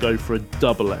is going to go for a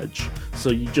double edge.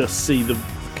 So you just see the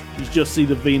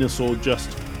Venusaur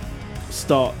just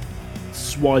start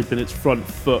swiping its front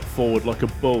foot forward like a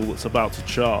bull that's about to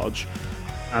charge,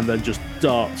 and then just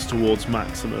darts towards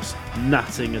Maximus,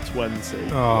 natting a 20.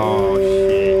 Oh,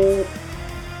 shit.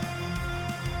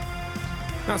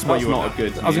 That's what That's you not want. a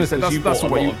good. I was going to say, because that's you what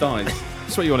bought a you lot of dice.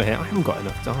 That's what you want to hear. I haven't got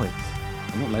enough dice.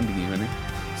 I'm not lending you any.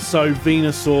 So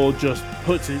Venusaur just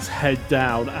puts its head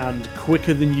down and,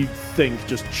 quicker than you'd think,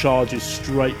 just charges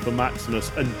straight for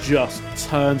Maximus and just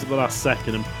turns at the last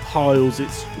second and piles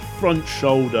its front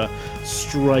shoulder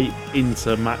straight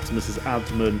into Maximus's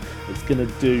abdomen. It's going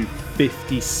to do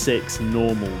 56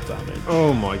 normal damage.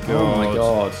 Oh my god. Oh my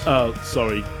god.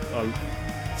 Sorry,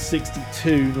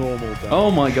 62 normal damage.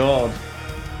 Oh my god.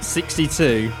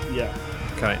 62. Yeah.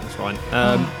 Okay, that's fine.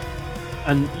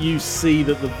 And you see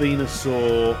that the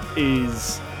Venusaur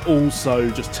is also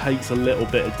just takes a little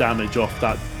bit of damage off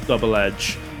that double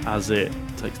edge as it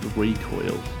takes the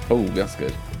recoil. Oh, that's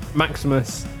good.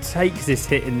 Maximus takes this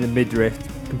hit in the midriff,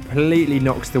 completely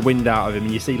knocks the wind out of him,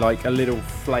 and you see like a little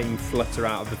flame flutter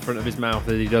out of the front of his mouth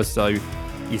as he does so.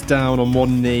 He's down on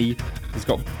one knee, he's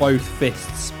got both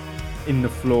fists in the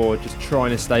floor, just trying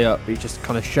to stay up. He's just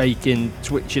kind of shaking,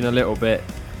 twitching a little bit.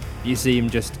 You see him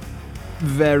just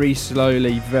very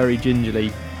slowly, very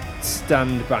gingerly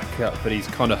stand back up, but he's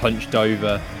kind of hunched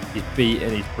over. He's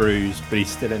beaten, he's bruised, but he's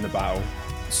still in the battle.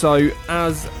 So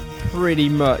as pretty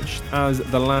much as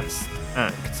the last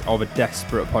act of a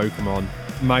desperate Pokemon,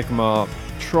 Magmar,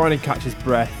 trying to catch his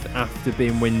breath after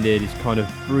being winded, is kind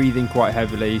of breathing quite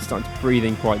heavily. He's starting to breathe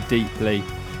in quite deeply,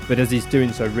 but as he's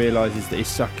doing so, realises that he's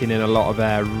sucking in a lot of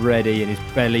air already, and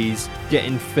his belly's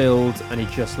getting filled, and he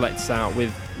just lets out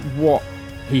with what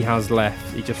he has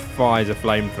left. He just fires a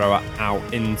flamethrower out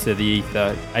into the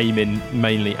ether, aiming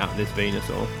mainly at this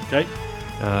Venusaur. Okay.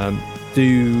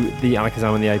 Do the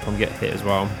Alakazam and the Apom get hit as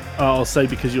well? I'll say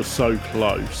because you're so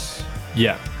close,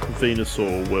 Yeah.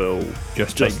 Venusaur will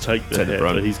Just take the take the hit,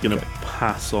 brunt. but he's going to Okay.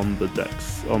 pass on the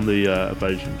dex on the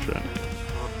evasion check.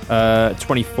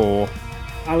 24.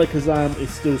 Alakazam is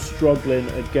still struggling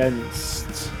against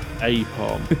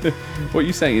Apom. What are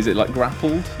you saying? Is it like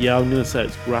grappled? Yeah, I'm going to say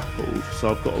it's grappled, so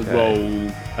I've got to Okay.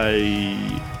 roll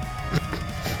a.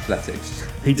 Athletics.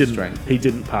 He didn't. Strength. He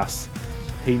didn't pass.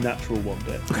 He natural one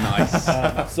bit.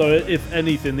 Nice. So if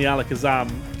anything, the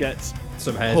Alakazam gets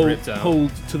Some hairs ripped out.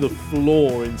 pulled to the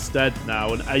floor instead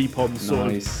now, and Apom sort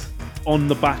of Nice. on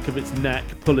the back of its neck,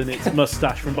 pulling its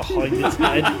mustache from behind its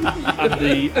head, and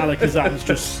the Alakazam's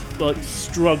just like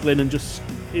struggling, and just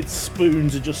its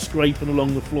spoons are just scraping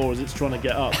along the floor as it's trying to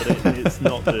get up, but it's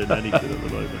not doing anything at the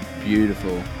moment.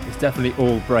 Beautiful. It's definitely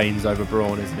all brains over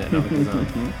brawn, isn't it? an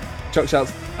Alakazam? Chuck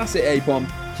shouts, "That's it, Apom.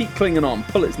 Keep clinging on.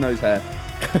 Pull its nose hair.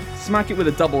 Smack it with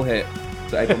a double hit."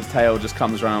 So Apom's tail just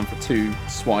comes around for 2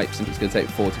 swipes, and It's going to take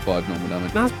 45 normal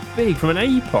damage. That's big from an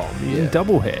Apom. You Yeah.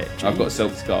 double hit. I've got a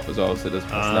Silk Scarf as well, so there's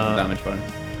plus 11 damage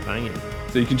bonus. Banging.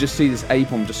 So you can just see this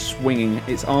Apom just swinging.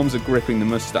 Its arms are gripping the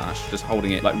mustache, just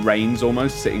holding it like reins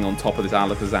almost, sitting on top of this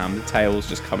Alakazam. The tail's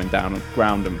just coming down on the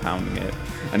ground and pounding it.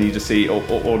 And you just see all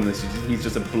in this, he's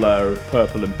just a blur of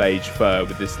purple and beige fur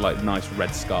with this like nice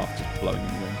red scarf just blowing in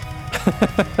the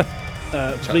wind.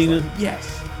 Chuck's like,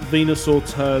 yes. Venusaur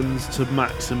turns to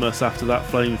Maximus after that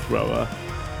flamethrower,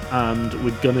 and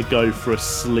we're gonna go for a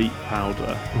sleep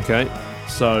powder. Okay.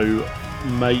 So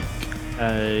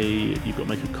you've got to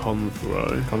make a con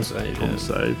throw. Con save. Con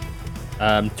save.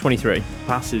 23.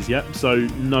 Passes, yep. So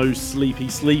no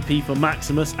sleepy for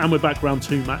Maximus, and we're back round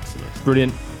 2 Maximus.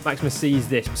 Brilliant. Maximus sees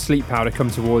this sleep powder come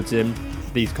towards him,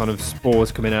 these kind of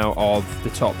spores coming out of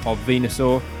the top of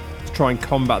Venusaur, to try and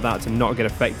combat that, to not get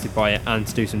affected by it and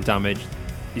to do some damage.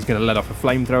 he's going to let off a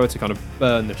flamethrower to kind of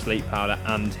burn the sleep powder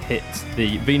and hit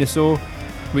the Venusaur,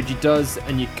 which he does,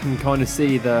 and you can kind of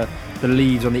see the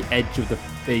leaves on the edge of the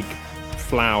big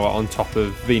flower on top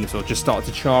of Venusaur just start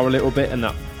to char a little bit, and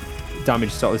that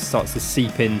damage starts to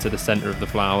seep into the centre of the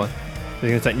flower. So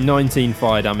you're going to take 19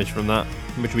 fire damage from that,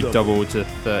 which we double to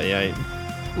 38.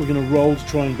 We're going to roll to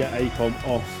try and get Apom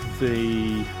off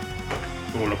the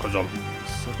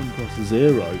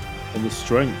 7+0 on the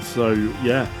strength. So,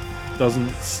 yeah,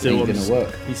 doesn't still... Ain't gonna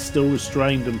work. He's still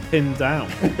restrained and pinned down.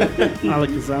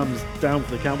 Alakazam's down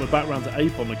for the count. We're back round to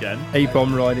Apom again.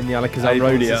 Apom riding the Alakazam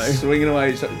rodeo. Swinging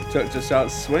away. Chuck just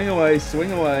shouts, swing away,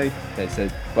 swing away. Okay, so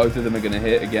both of them are going to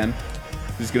hit again.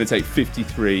 This is going to take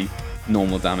 53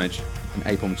 normal damage. And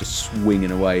Apom just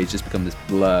swinging away. He's just become this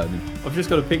blur. I've just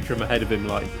got a picture in my head of him,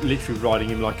 like, literally riding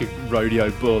him like a rodeo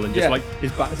bull, and just, like,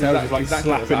 his back tail just, like,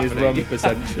 exactly slapping his rump,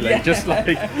 essentially. Just, like,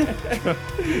 he's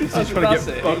just trying to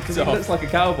get bucked because he off. looks like a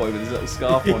cowboy with his little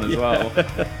scarf on as well.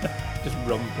 Just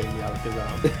rumping the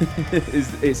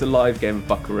Alakazam. It's a live game of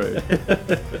Buckaroo.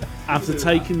 After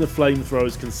taking the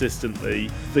flamethrowers consistently,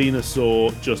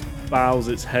 Venusaur just bows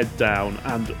its head down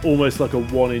and almost like a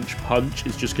 1-inch punch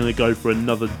is just going to go for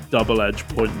another double edge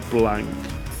point blank.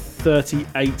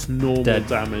 38 normal Dead.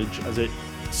 damage as it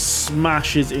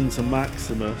smashes into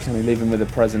Maximus. Can we leave him with a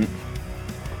present?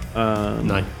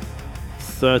 No.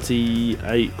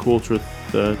 38, quarter of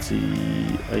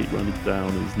 38 rounded down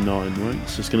is 9, right?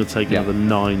 It's just going to take Yeah. another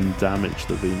 9 damage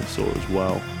to Venusaur as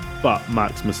well. But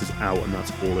Maximus is out and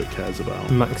that's all it cares about.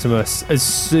 Maximus, as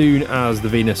soon as the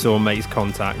Venusaur makes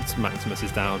contact, Maximus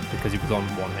is down because he was on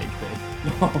 1 HP.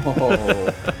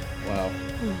 Oh, wow.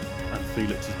 And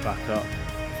Felix is back up.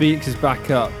 Felix is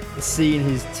back up, seeing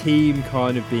his team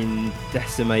kind of being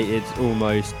decimated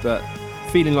almost, but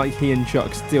feeling like he and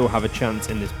Chuck still have a chance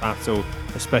in this battle,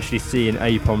 especially seeing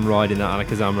Apom riding that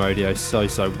Alakazam rodeo so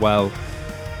well.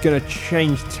 Gonna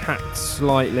change tact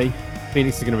slightly.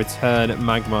 Felix is going to return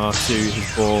Magmar to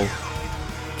his ball,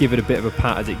 give it a bit of a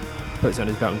pat as it puts it on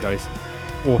his belt and goes,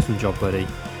 awesome job, buddy.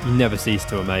 You never cease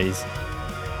to amaze.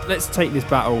 Let's take this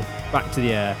battle back to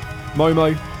the air.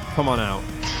 Momo, come on out.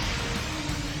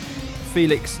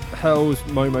 Felix hurls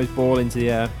Momo's ball into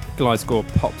the air. Gliscor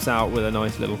pops out with a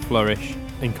nice little flourish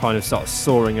and kind of starts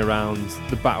soaring around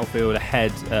the battlefield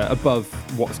ahead, above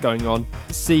what's going on.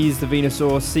 Sees the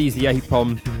Venusaur, sees the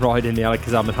Apom riding the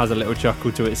Alakazam and has a little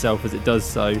chuckle to itself as it does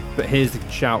so. But here's the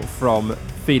shout from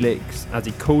Felix as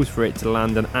he calls for it to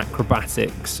land an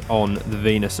acrobatics on the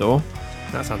Venusaur.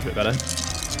 That sounds a bit better.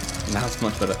 That's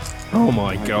much better. Oh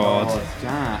my god.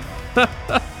 Jack.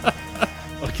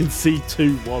 I can see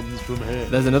 2 1s from here.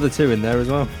 There's another 2 in there as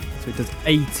well. So it does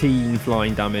 18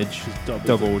 flying damage,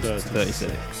 doubled to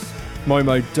 36.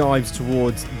 Momo dives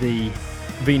towards the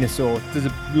Venusaur, does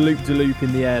a loop-de-loop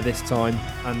in the air this time,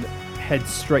 and heads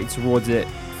straight towards it,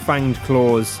 fanged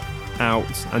claws out,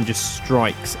 and just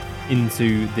strikes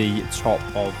into the top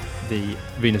of the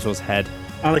Venusaur's head.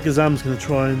 Alakazam's going to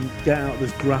try and get out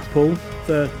this grapple.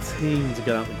 13 to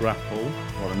get out the grapple.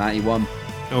 What a natty one.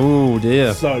 Oh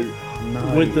dear. So,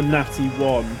 with the natty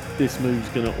 1, this move's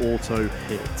going to auto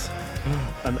hit.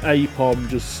 And Apom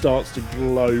just starts to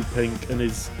glow pink and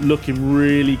is looking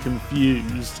really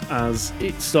confused as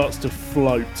it starts to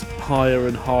float higher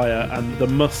and higher, and the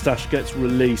mustache gets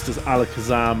released as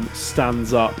Alakazam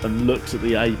stands up and looks at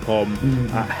the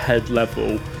Apom at head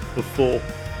level before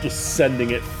just sending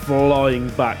it flying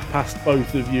back past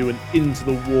both of you and into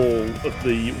the wall of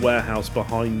the warehouse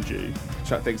behind you.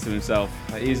 Chuck thinks to himself,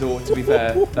 that is all, to be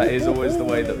fair, that is always the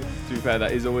way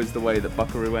that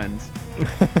Buckaroo ends.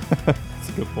 That's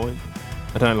a good point.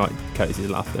 I don't like Cody's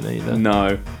laughing either.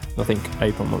 No. I think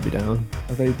Apom might be down.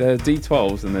 They're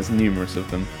D12s and there's numerous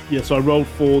of them. Yeah, so I rolled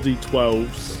 4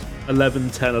 d12s, 11,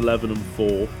 10, 11 and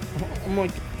 4. Oh my!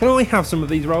 Can I have some of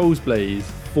these rolls, please?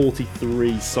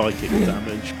 43 psychic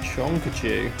damage.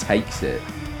 Chonkachu. Takes it.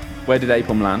 Where did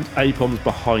Apom land? Apom's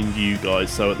behind you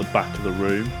guys, so at the back of the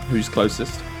room. Who's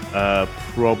closest?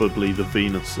 Probably the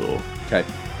Venusaur. Okay.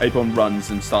 Apom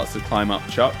runs and starts to climb up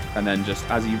Chuck, and then just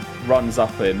as he runs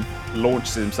up him,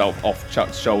 launches himself off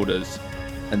Chuck's shoulders,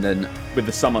 and then with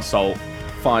the somersault,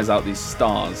 fires out these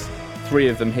stars. 3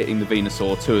 of them hitting the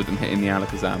Venusaur, 2 of them hitting the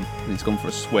Alakazam, and he's gone for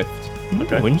a swift.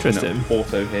 Oh, interesting.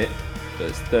 Auto hit. So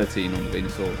it's 13 on the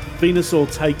Venusaur.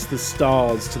 Venusaur takes the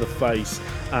stars to the face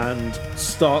and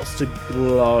starts to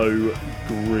glow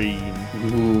green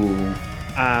Ooh.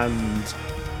 and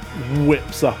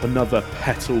whips up another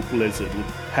petal blizzard with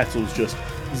petals just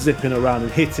zipping around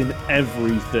and hitting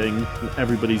everything. And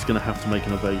everybody's going to have to make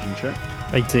an evasion check.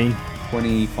 18.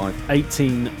 25.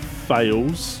 18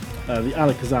 fails. The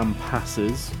Alakazam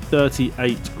passes.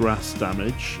 38 grass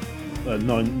damage.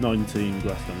 19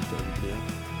 grass damage,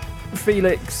 yeah.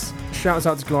 Felix shouts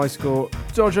out to Gliscor,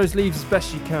 Dodgers, leaves as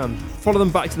best you can. Follow them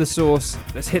back to the source.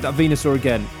 Let's hit that Venusaur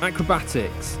again.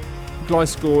 Acrobatics.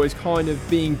 Gliscor is kind of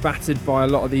being battered by a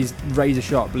lot of these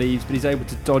razor-sharp leaves, but he's able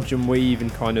to dodge and weave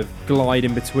and kind of glide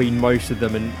in between most of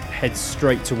them and head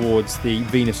straight towards the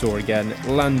Venusaur again,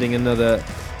 landing another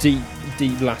deep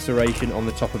laceration on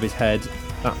the top of his head.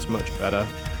 That's much better.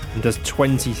 And does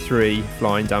 23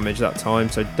 flying damage that time,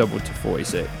 so doubled to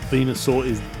 46. Venusaur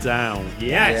is down.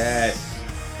 Yes!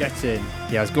 Get in.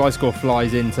 Yeah, as Gliscor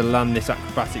flies in to land this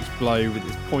acrobatics blow with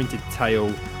its pointed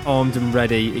tail, armed and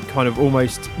ready, it kind of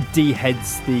almost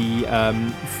de-heads the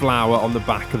flower on the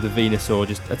back of the Venusaur,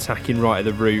 just attacking right at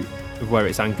the root of where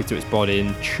it's anchored to its body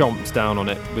and chomps down on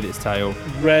it with its tail.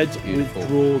 Red Beautiful.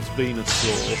 withdraws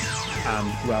Venusaur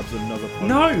and grabs another Pokeball.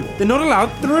 No! They're not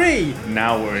allowed 3!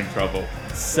 Now we're in trouble.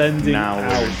 Sending Now we're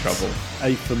in out trouble.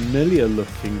 a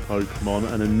familiar-looking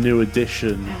Pokemon and a new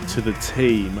addition to the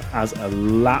team as a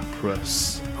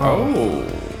Lapras Oh.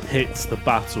 hits the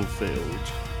battlefield.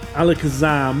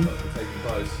 Alakazam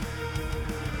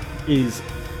is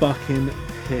fucking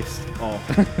pissed off.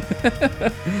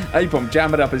 Apom,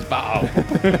 jam it up his bow.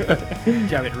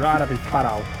 Jab it right up his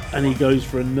paddle. And he goes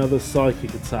for another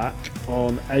psychic attack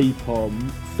on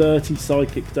Apom. 30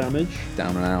 psychic damage.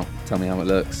 Down and out. Tell me how it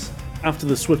looks. After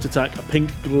the swift attack, a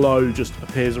pink glow just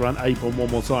appears around Apom one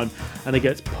more time, and it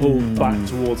gets pulled back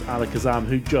towards Alakazam,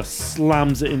 who just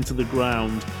slams it into the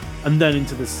ground, and then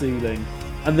into the ceiling,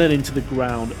 and then into the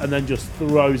ground, and then just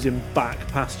throws him back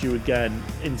past you again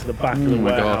into the back of the my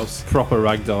God. warehouse. Proper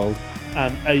ragdoll.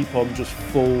 And Apom just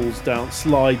falls down,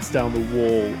 slides down the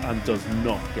wall, and does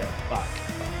not get back.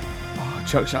 Oh,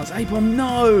 Chuck shouts, Apom,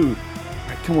 no!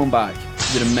 Right, come on back.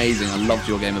 You did amazing. I loved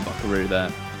your game of Buckaroo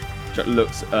there. Chuck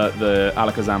looks at the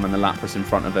Alakazam and the Lapras in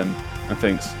front of him and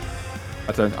thinks,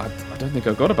 I don't think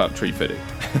I got about tree fitting.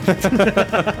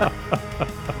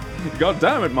 God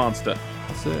damn it, monster.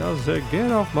 I said, get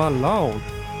off my lawn.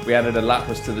 We added a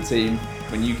Lapras to the team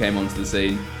when you came onto the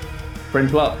scene.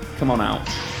 Prinplup, come on out.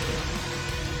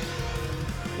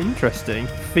 Interesting.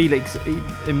 Felix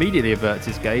immediately averts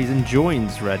his gaze and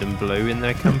joins Red and Blue in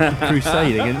their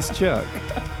crusade against Chuck.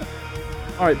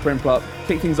 All right, Prinplup,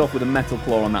 kick things off with a Metal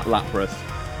Claw on that Lapras.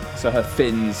 So her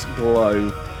fins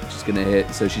glow. She's going to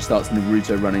hit. So she starts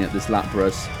Naruto running at this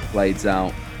Lapras. Blades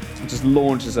out. And just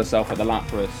launches herself at the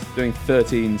Lapras, doing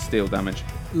 13 steel damage.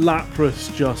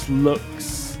 Lapras just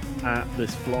looks at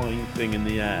this flying thing in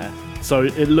the air. So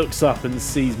it looks up and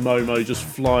sees Momo just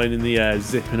flying in the air,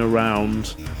 zipping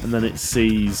around, and then it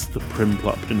sees the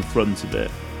Prinplup in front of it.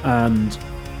 And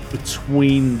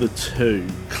between the two,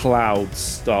 clouds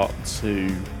start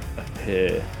to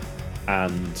appear,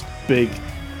 and big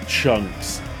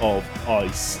chunks of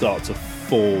ice start to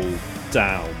fall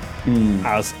down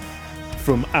as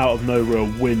from out of nowhere a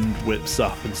wind whips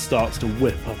up and starts to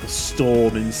whip up a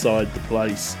storm inside the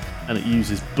place, and it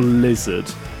uses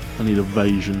Blizzard. I need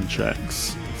evasion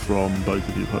checks from both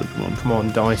of you Pokemon. Come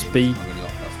on, Dice. Be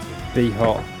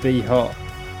hot. Be hot.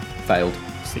 Failed.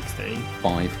 16.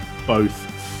 5. Both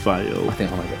fail. I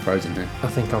think I might get frozen here. I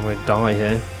think I'm going to die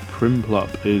here.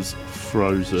 Primplup is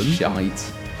frozen. Shite.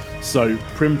 So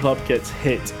Primplup gets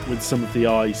hit with some of the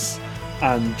ice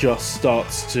and just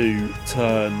starts to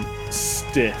turn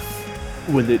stiff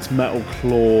with its metal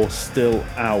claw still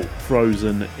out,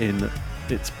 frozen in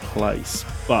its place.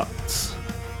 But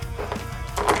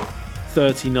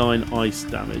 39 ice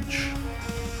damage.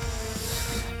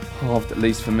 Halved at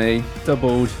least for me.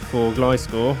 Doubled for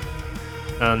Gliscor.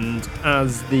 And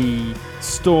as the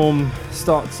storm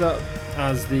starts up,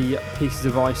 as the pieces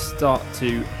of ice start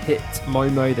to hit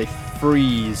Momo, they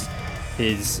freeze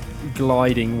his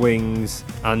gliding wings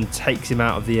and takes him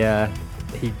out of the air.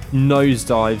 He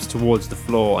nosedives towards the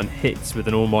floor and hits with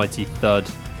an almighty thud.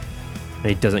 And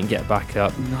he doesn't get back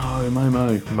up. No,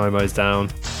 Momo. Momo's down.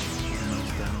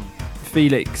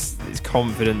 Felix's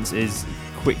confidence is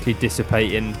quickly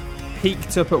dissipating.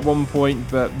 Peaked up at one point,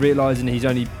 but realising he's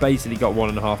only basically got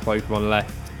 1.5 Pokemon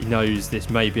left, he knows this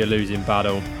may be a losing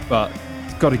battle, but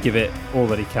he's got to give it all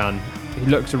that he can. He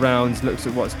looks around, looks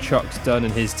at what Chuck's done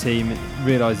and his team, and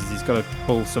realises he's got to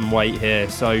pull some weight here.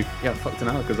 So Yeah, fucked an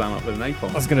Alakazam up with an I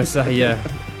Apom. was going to say, yeah.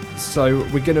 So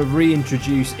we're going to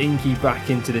reintroduce Inky back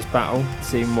into this battle,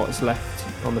 seeing what's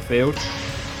left on the field.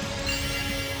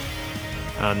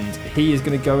 And he is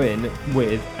going to go in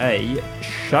with a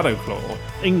Shadow Claw.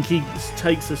 Inky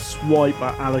takes a swipe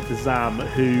at Alakazam,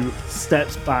 who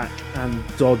steps back and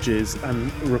dodges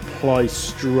and replies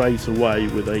straight away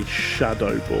with a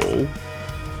Shadow Ball.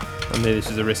 I knew this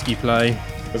was a risky play.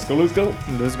 Let's go, let's go.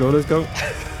 Let's go, let's go.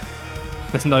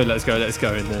 There's no let's go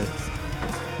in there.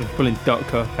 We're pulling duck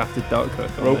hook after duck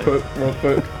hook. Roll quick, roll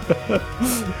quick.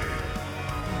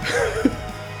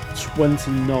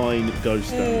 29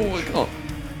 ghost damage. Oh my god.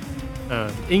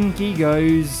 And Inky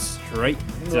goes straight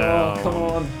down. Oh, come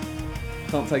on.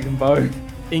 Can't take them both.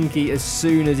 Inky, as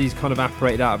soon as he's kind of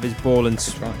apparated out of his ball and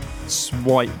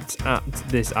swiped at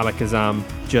this Alakazam,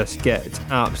 just gets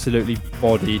absolutely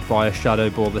bodied by a shadow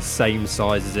ball the same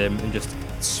size as him and just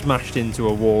smashed into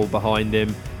a wall behind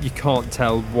him. You can't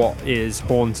tell what is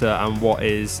Haunter and what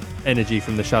is energy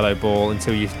from the shadow ball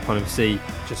until you kind of see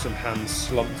just some hands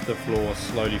slumped to the floor,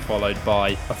 slowly followed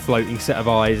by a floating set of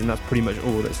eyes, and that's pretty much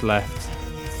all that's left.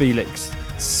 Felix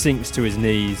sinks to his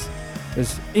knees.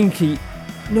 There's Inky.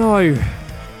 No.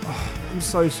 Oh, I'm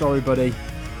so sorry, buddy.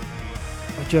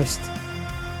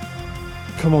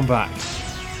 Come on back.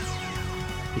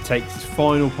 He takes his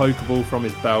final Pokeball from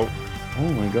his belt.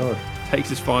 Oh my god. Takes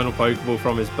his final Pokeball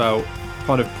from his belt,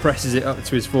 kind of presses it up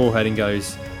to his forehead and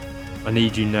goes, I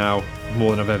need you now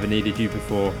more than I've ever needed you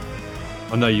before.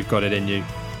 I know you've got it in you.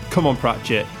 Come on,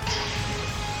 Pratchett.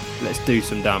 Let's do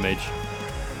some damage.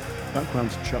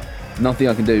 Background to Chuck. Nothing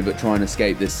I can do but try and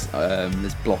escape this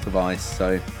this block of ice.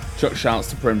 So Chuck shouts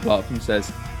to Primplup and says,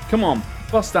 come on,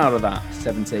 bust out of that.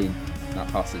 17, that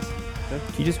passes. Can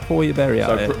you just pour your berry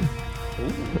out here?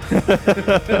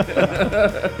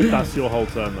 That's your whole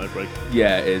turn though, Break.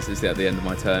 Yeah, it is. It's at the end of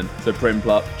my turn. So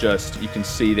Primplup you can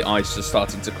see the ice just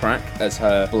starting to crack as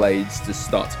her blades just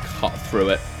start to cut through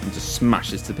it and just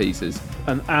smashes to pieces.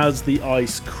 And as the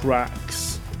ice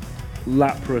cracks,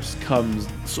 Lapras comes,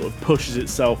 sort of pushes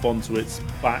itself onto its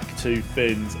back two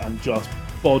fins and just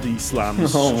body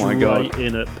slams Oh my straight God.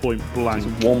 in at point blank.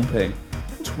 Just whomping.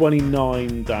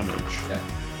 29 damage. Okay.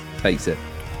 Takes it.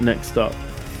 Next up,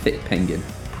 Fit Penguin.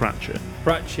 Pratchett.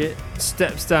 Pratchett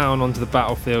steps down onto the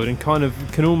battlefield and kind of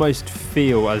can almost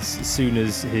feel, as soon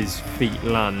as his feet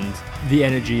land, the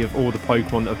energy of all the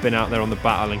Pokemon that have been out there on the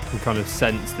battle, and can kind of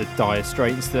sense the dire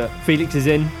straits that Felix is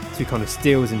in, so he kind of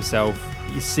steels himself.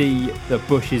 You see the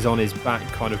bushes on his back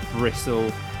kind of bristle.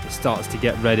 He starts to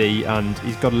get ready, and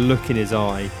he's got a look in his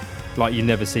eye like you've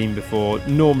never seen before.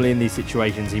 Normally in these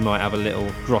situations he might have a little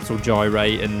grottle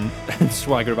gyrate and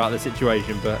swagger about the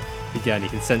situation, but again, you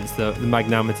can sense the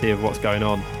magnanimity of what's going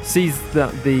on. Sees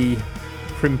that the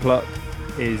Primplup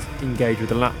is engaged with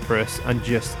the Lapras and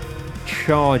just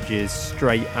charges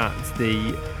straight at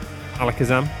the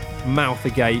Alakazam. Mouth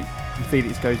agape, and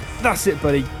Felix goes, that's it,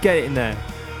 buddy, get it in there,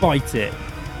 bite it.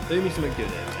 Do me something good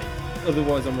here, mate.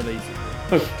 Otherwise I'm releasing.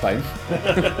 Claim.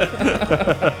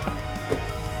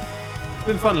 It's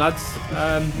been fun, lads.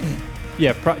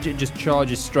 Yeah, Pratchett just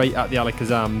charges straight at the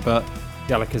Alakazam, but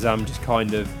the Alakazam just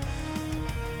kind of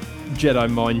Jedi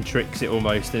mind tricks it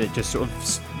almost, and it just sort of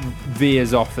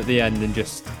veers off at the end and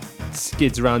just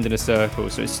skids around in a circle.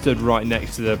 So it stood right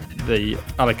next to the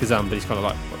Alakazam, but he's kind of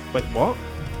like, wait, what?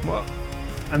 What?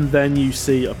 And then you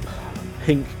see a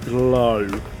pink glow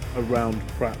around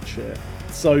Pratchett.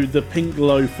 So the pink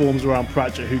glow forms around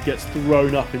Pratchett, who gets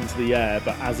thrown up into the air,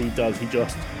 but as he does, he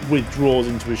just withdraws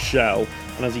into his shell,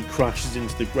 and as he crashes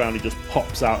into the ground, he just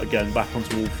pops out again, back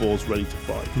onto all fours, ready to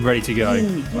fight. Ready to go.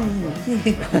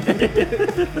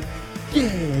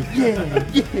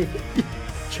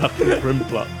 Chuck and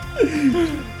Primplup.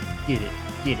 Get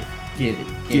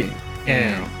it.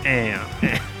 Ow,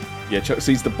 ow. Yeah, Chuck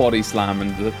sees the body slam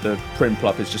and the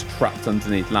Primplup is just trapped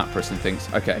underneath Lapras and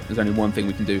thinks, okay, there's only one thing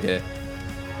we can do here.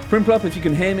 Primplup, if you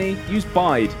can hear me, use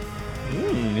Bide.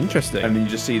 Interesting. And then you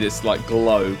just see this like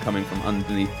glow coming from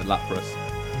underneath the Lapras.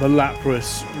 The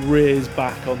Lapras rears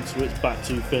back onto its back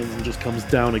two fins and just comes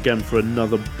down again for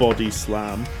another body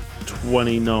slam.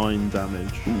 29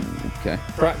 damage. Okay.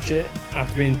 Pratchett,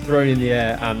 after being thrown in the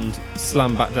air and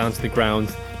slammed back down to the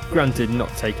ground, granted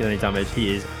not taking any damage,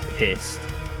 he is pissed.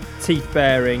 Teeth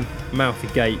baring, mouth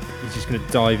agape, he's just going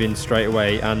to dive in straight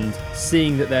away, and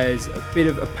seeing that there's a bit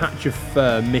of a patch of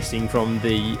fur missing from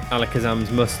the Alakazam's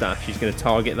mustache, he's going to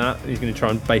target that. He's going to try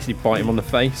and basically bite him on the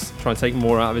face, try and take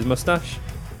more out of his mustache.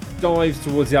 Dives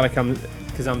towards the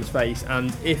Alakazam's face,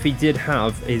 and if he did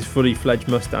have his fully fledged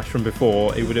mustache from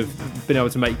before, he would have been able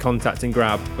to make contact and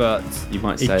grab, but You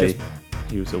might he say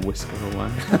just- he was a whisker away.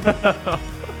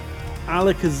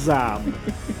 Alakazam,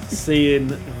 seeing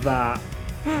that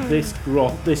this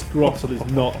grottle is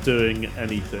not doing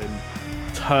anything,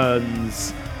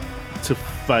 turns to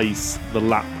face the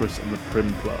Lapras and the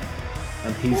Primplup,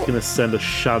 and he's going to send a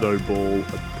Shadow Ball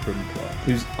at Primplup.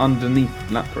 Who's underneath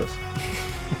Lapras?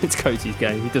 it's Cody's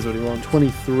game, he does what he wants.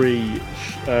 23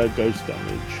 ghost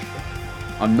damage.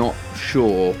 I'm not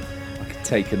sure I could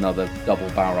take another double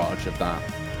barrage of that.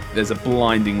 There's a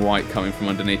blinding white coming from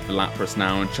underneath the Lapras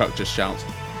now, and Chuck just shouts,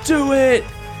 "Do it!"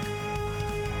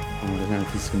 I don't know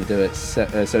if he's going to do it.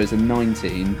 So it's a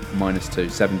 19 minus 2,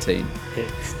 17.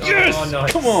 Hits. Yes! Oh,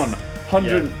 nice. Come on!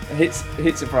 100 hits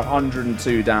it for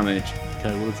 102 damage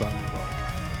Okay, what does that look like?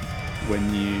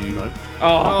 when you. No.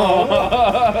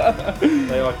 Oh!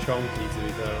 They are chunky to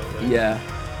be fair, aren't they? Yeah.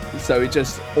 So it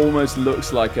just almost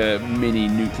looks like a mini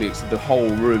nucleus. The whole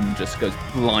room just goes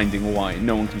blinding white.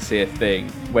 No one can see a thing.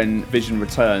 When vision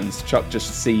returns, Chuck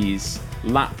just sees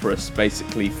Lapras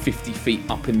basically 50 feet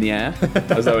up in the air,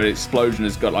 as though an explosion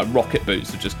has got like rocket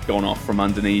boots have just gone off from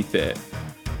underneath it.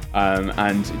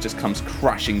 And it just comes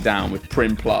crashing down with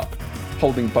Primplup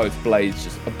holding both blades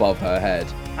just above her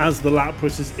head. As the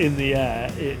Lapras is in the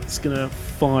air, it's going to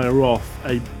fire off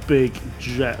a big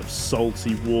jet of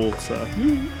salty water.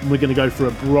 And we're going to go for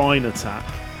a brine attack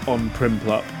on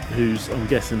Primplup, whose, I'm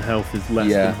guessing, health is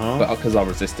less than half. but because I'll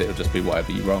resist it, it'll just be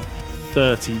whatever you roll.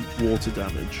 30 water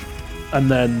damage.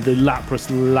 And then the Lapras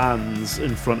lands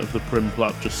in front of the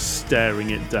Primplup, just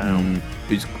staring it down.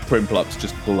 Whose Primplup's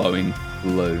just glowing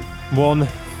blue. One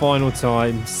final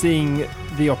time, seeing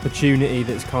the opportunity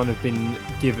that's kind of been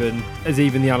given, as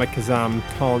even the Alakazam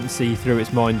can't see through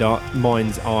its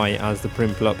mind's eye as the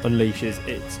Primplup unleashes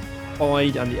its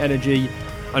bide and the energy,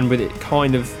 and with it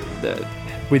kind of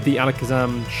with the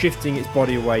Alakazam shifting its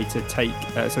body away to take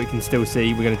so it can still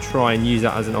see, we're going to try and use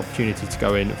that as an opportunity to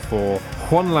go in for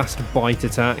one last bite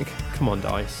attack. Come on,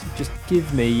 dice, just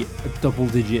give me a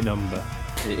double-digit number.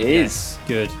 It is.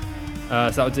 Good. So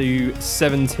that'll do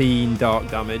 17 dark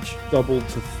damage. Double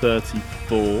to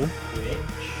 34,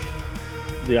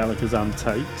 which the Alakazam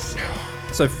takes.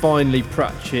 So finally,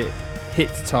 Pratchett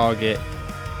hits target,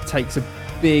 takes a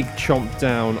big chomp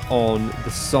down on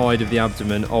the side of the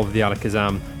abdomen of the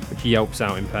Alakazam, which yelps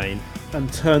out in pain.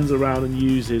 And turns around and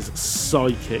uses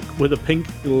Psychic with a pink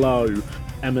glow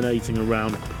emanating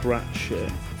around Pratchett.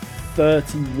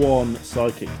 31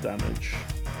 psychic damage.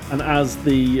 And as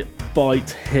the bite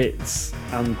hits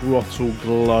and Grottle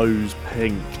glows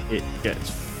pink, it gets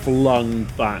flung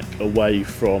back away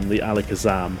from the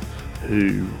Alakazam,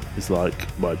 who is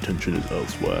like, my attention is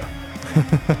elsewhere.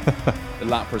 The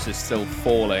Lapras is still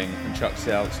falling, and Chuck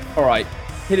shouts, "All right,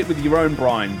 hit it with your own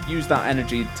brine. Use that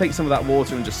energy, take some of that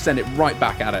water, and just send it right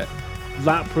back at it."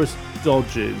 Lapras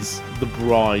dodges the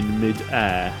brine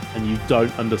mid-air, and you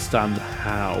don't understand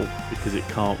how, because it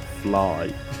can't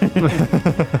fly.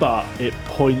 But it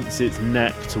points its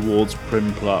neck towards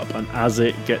Primplup, and as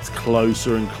it gets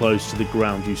closer and closer to the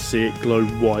ground, you see it glow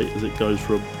white as it goes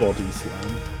for a body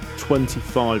slam.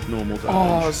 25 normal damage.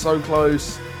 Oh, so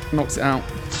close. Knocks it out.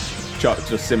 Chuck,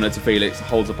 just similar to Felix,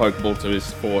 holds a Pokeball to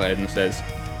his forehead and says,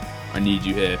 "I need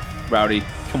you here. Rowdy,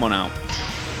 come on out."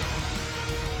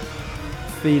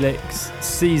 Felix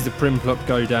sees the Primplup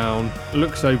go down,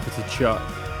 looks over to Chuck,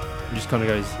 and just kind of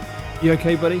goes, "You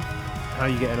okay, buddy? How are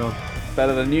you getting on?"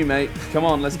 Better than you, mate. Come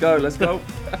on, let's go, let's go.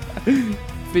 Chuck's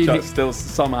Felix, still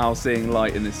somehow seeing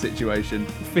light in this situation.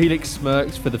 Felix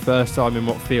smirks for the first time in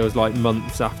what feels like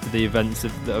months after the events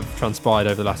that have transpired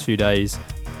over the last few days.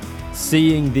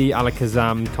 Seeing the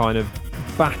Alakazam kind of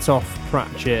bat off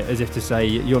Pratchett as if to say,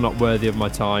 "You're not worthy of my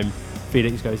time,"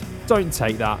 Felix goes, "Don't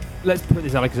take that. Let's put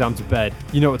this Alakazam to bed.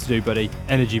 You know what to do, buddy.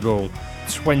 Energy Ball."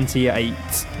 28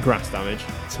 grass damage.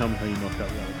 Tell me how you knock out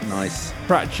the Alakazam. Nice.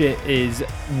 Pratchett is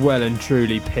well and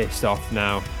truly pissed off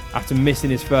now after missing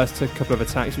his first couple of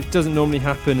attacks, which doesn't normally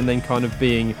happen, and then kind of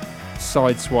being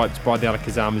sideswiped by the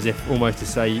Alakazam as if almost to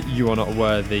say, "You are not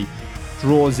worthy."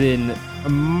 Draws in a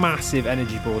massive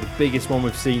energy ball, the biggest one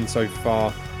we've seen so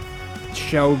far.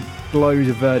 Shell glows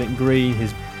a verdant green,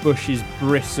 his bushes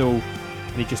bristle,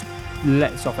 and he just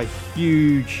lets off a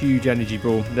huge energy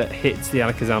ball that hits the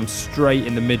Alakazam straight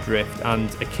in the midriff, and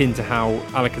akin to how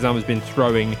Alakazam has been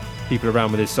throwing people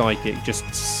around with his psychic, just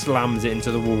slams it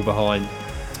into the wall behind.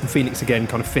 And Phoenix again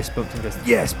kind of fist bumps and goes,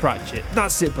 "Yes, Pratchett,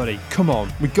 that's it, buddy. Come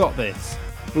on, we got this."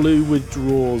 Blue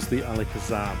withdraws the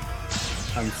Alakazam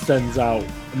and sends out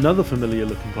another familiar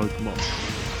looking Pokemon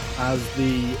as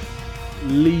the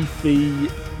leafy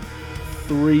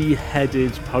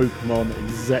three-headed Pokemon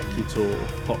Executor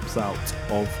pops out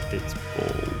of its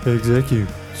ball.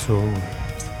 Executor.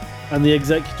 And the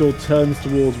Executor turns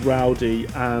towards Rowdy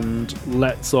and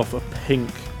lets off a pink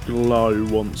glow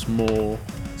once more.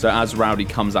 So as Rowdy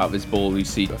comes out of his ball, you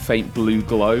see a faint blue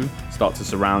glow start to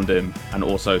surround him and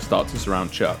also start to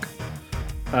surround Chuck.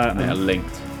 And they are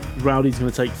linked. Rowdy's going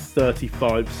to take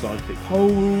 35 psychic. Oh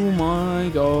my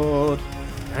god.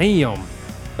 Damn.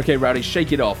 Okay, Rowdy,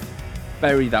 shake it off.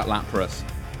 Bury that Lapras.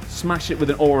 Smash it with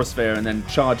an Aura Sphere and then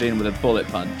charge in with a Bullet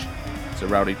Punch. So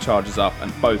Rowdy charges up,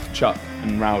 and both Chuck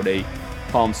and Rowdy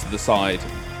palms to the side.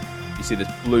 You see this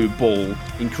blue ball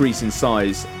increase in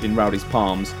size in Rowdy's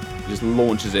palms. He just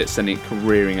launches it, sending it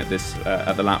careering at this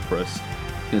at the Lapras.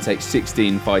 He's going to take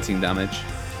 16 fighting damage.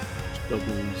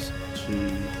 Doubles to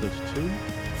 32.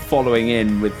 Following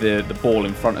in with the ball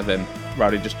in front of him,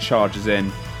 Rowdy just charges in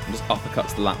and just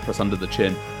uppercuts the Lapras under the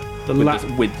chin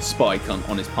with the spike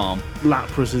on his palm.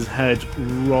 Lapras's head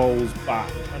rolls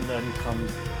back and then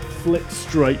flips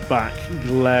straight back,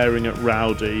 glaring at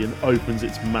Rowdy, and opens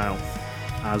its mouth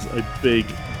as a big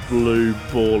blue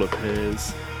ball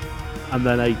appears. And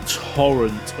then a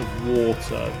torrent of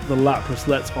water. The Lapras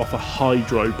lets off a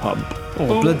hydro pump.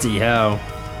 Oh, bloody hell.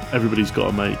 Everybody's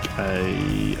got to make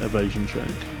a evasion check.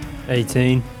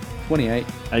 18. 28.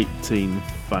 18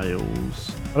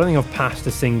 fails. I don't think I've passed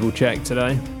a single check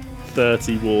today.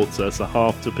 30 water, so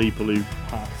half to people who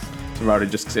pass. So Rowdy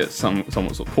just gets somewhat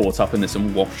sort of caught up in this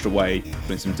and washed away,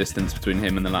 putting some distance between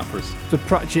him and the Lapras. So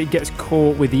Pratchett gets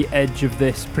caught with the edge of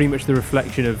this, pretty much the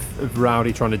reflection of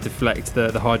Rowdy trying to deflect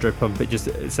the hydro pump. It just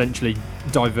essentially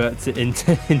diverts it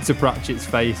into Pratchett's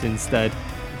face instead.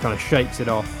 Kind of shakes it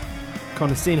off.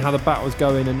 Kind of seeing how the battle's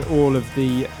going, and all of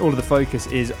the focus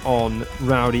is on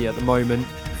Rowdy at the moment.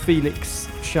 Felix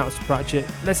shouts to Pratchett,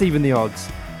 let's even the odds.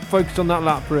 Focus on that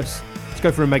Lapras. Let's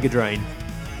go for a Mega Drain.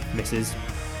 Misses.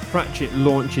 Pratchett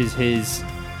launches his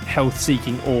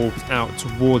health-seeking orbs out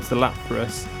towards the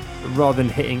Lapras, but rather than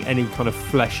hitting any kind of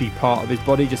fleshy part of his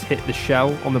body, just hit the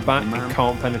shell on the back and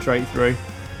can't penetrate through.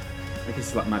 I guess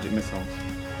it's like magic missiles.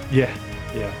 Yeah.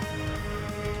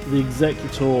 The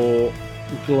Executor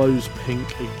glows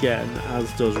pink again, as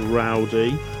does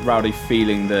Rowdy. Rowdy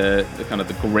feeling the kind of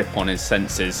the grip on his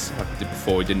senses like he did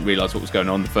before. He didn't realise what was going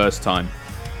on the first time,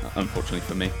 unfortunately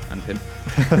for me and him.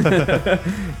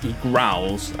 He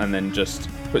growls and then just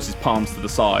puts his palms to the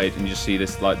side, and you just see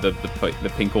this like the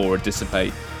pink aura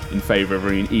dissipate in favour of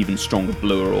an even stronger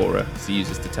bluer aura as he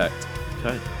uses Detect.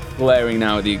 Okay. Glaring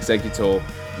now at the Executor,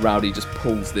 Rowdy just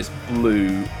pulls this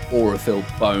blue aura-filled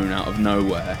bone out of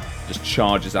nowhere, just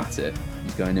charges at it.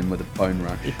 He's going in with a bone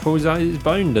rush. He pulls out his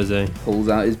bone, does he? Pulls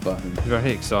out his bone.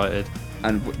 Very excited.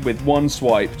 And with one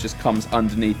swipe, just comes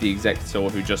underneath the Executor,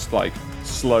 who just like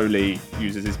slowly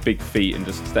uses his big feet and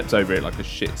just steps over it like a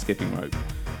shit skipping rope.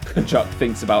 And Chuck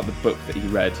thinks about the book that he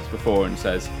read before and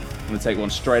says, I'm going to take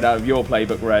one straight out of your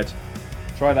playbook, Red.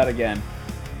 Try that again.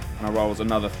 And I rolls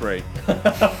another 3.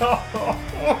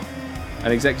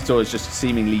 And Executor is just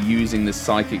seemingly using his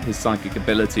psychic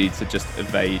ability to just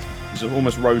evade. He's just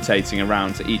almost rotating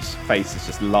around, so each face is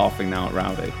just laughing now at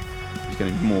Rowdy. He's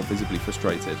getting more visibly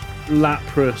frustrated.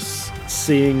 Lapras,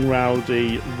 seeing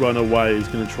Rowdy run away, is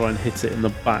going to try and hit it in the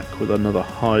back with another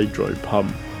hydro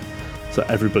pump. So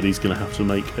everybody's going to have to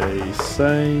make a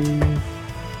save.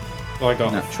 I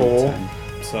got Natural 4, 10.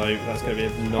 so that's going to be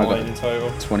a got 9 in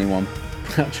total. 21.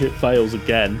 Pratchett fails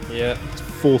again. Yeah.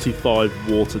 45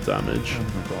 water damage. Oh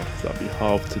my god. So that'd be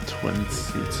half to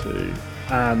 22.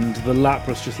 And the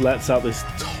Lapras just lets out this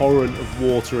torrent of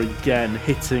water again,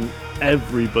 hitting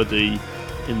everybody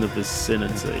in the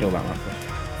vicinity. Kill that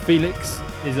Lapras. Felix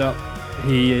is up.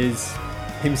 He is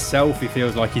himself. He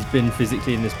feels like he's been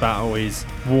physically in this battle. He's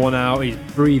worn out. He's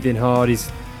breathing hard.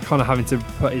 He's kind of having to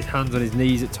put his hands on his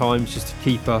knees at times just to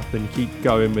keep up and keep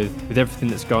going with everything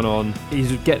that's gone on.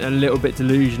 He's getting a little bit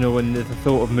delusional, and the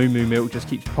thought of Moo Moo Milk just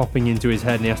keeps popping into his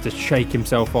head, and he has to shake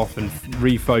himself off and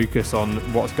refocus on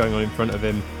what's going on in front of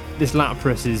him. This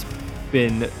Lapras has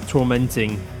been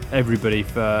tormenting everybody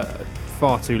for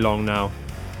far too long now.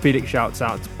 Felix shouts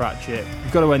out to Pratchett,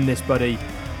 you've got to end this, buddy.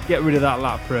 Get rid of that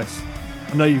Lapras.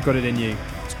 I know you've got it in you.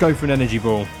 Let's go for an energy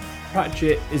ball.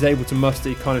 Pratchett is able to muster,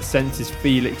 he kind of senses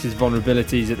Felix's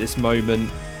vulnerabilities at this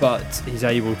moment, but he's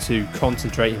able to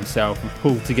concentrate himself and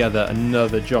pull together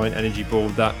another giant energy ball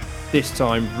that this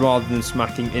time, rather than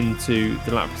smacking into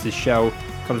the Lapras' shell,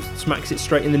 kind of smacks it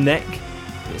straight in the neck,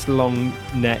 its long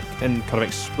neck, and kind of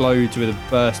explodes with a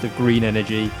burst of green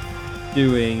energy,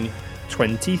 doing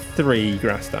 23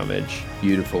 grass damage.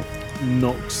 Beautiful.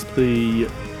 Knocks the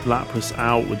Lapras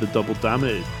out with the double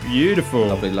damage. Beautiful.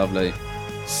 Lovely, lovely.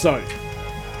 So,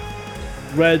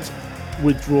 Red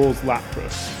withdraws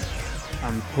Lapras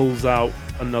and pulls out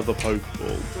another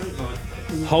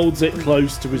Pokeball, holds it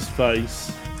close to his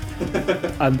face,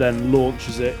 and then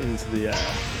launches it into the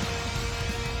air.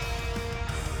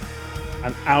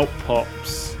 And out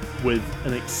pops with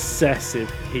an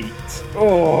excessive heat.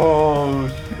 Oh,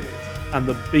 And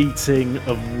the beating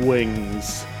of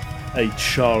wings, a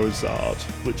Charizard,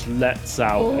 which lets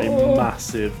out a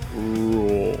massive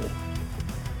roar.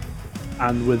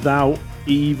 And without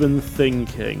even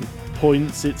thinking,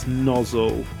 points its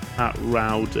nozzle at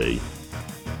Rowdy,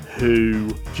 who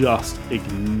just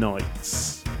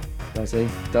ignites. Does he?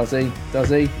 Does he? Does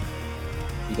he?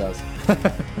 He does.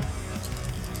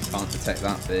 Can't detect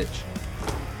that bitch.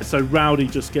 So Rowdy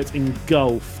just gets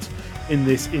engulfed in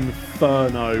this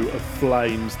inferno of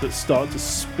flames that start to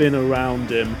spin around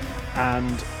him,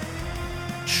 and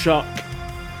Chuck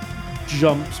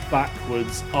jumps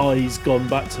backwards, eyes gone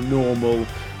back to normal,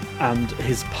 and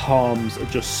his palms are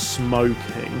just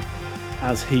smoking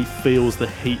as he feels the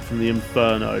heat from the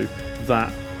inferno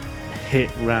that hit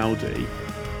Rowdy.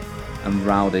 And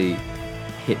Rowdy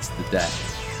hits the deck.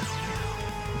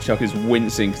 Chuck is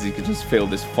wincing because he can just feel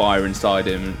this fire inside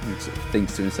him and Sort of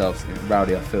thinks to himself,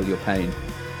 Rowdy, I feel your pain.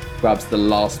 Grabs the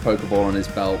last Pokeball on his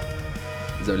belt.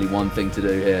 There's only one thing to do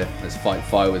here. Let's fight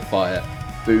fire with fire.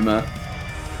 Boomer,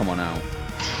 come on out.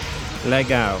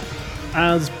 Leg out.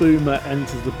 As Boomer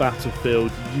enters the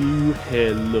battlefield, you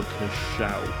hear Lucas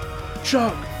shout,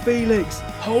 "Chuck, Felix,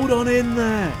 hold on in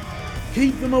there!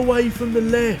 Keep them away from the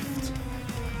lift!"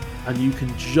 And you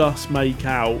can just make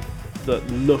out that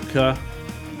Luca,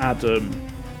 Adam,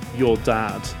 your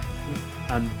dad,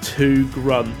 and two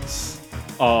grunts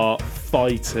are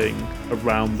fighting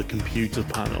around the computer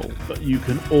panel. But you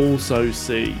can also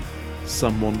see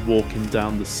someone walking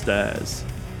down the stairs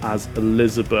as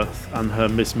Elizabeth and her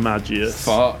Miss Magius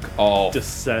fuck off.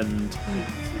 descend.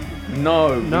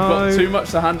 No, we've No. got too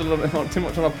much to handle, too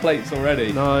much on our plates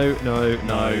already. No.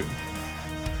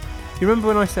 You remember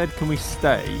when I said, can we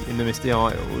stay in the Misty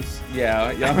Isles?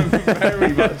 Yeah, I'm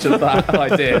very much of that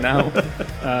idea now.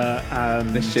 And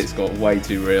This shit's got way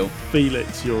too real.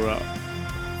 Felix, you're up.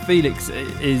 Felix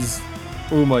is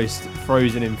almost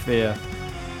frozen in fear.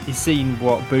 He's seen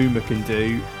what Boomer can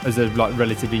do as a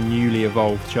relatively newly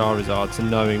evolved Charizard, so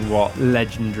knowing what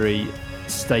legendary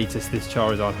status this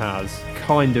Charizard has,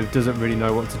 kind of doesn't really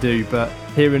know what to do, but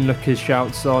hearing Lucas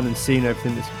shouts on and seeing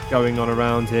everything that's going on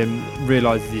around him,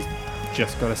 realises he's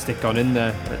just got to stick on in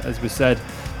there, as we said.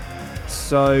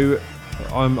 So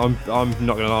I'm not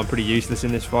gonna lie, I'm pretty useless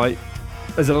in this fight.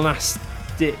 As a last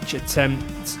ditch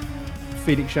attempt,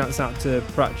 Felix shouts out to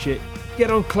Pratchett, "Get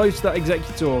on close to that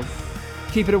Executor.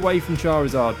 Keep it away from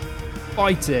Charizard.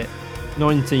 Fight it."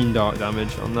 19 dark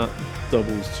damage on that.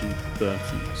 Doubles to 30.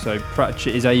 So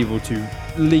Pratchett is able to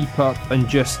leap up and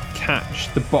just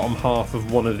catch the bottom half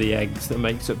of one of the eggs that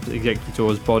makes up the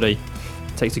Executor's body.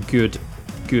 Takes a good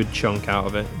chunk out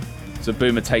of it. So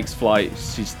Boomer takes flight.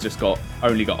 She's just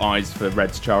only got eyes for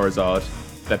Red's Charizard.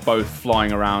 They're both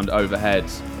flying around overhead,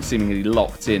 seemingly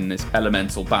locked in this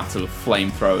elemental battle of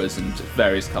flamethrowers and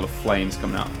various colour flames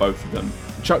coming out of both of them.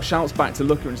 Chuck shouts back to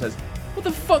Luca and says, "What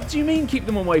the fuck do you mean keep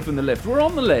them away from the lift? We're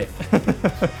on the lift."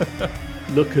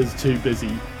 Luca's too busy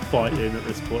fighting at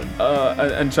this point.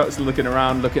 And Chuck's looking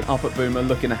around, looking up at Boomer,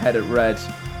 looking ahead at Red,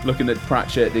 looking at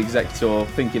Pratchett, the Executor,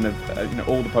 thinking of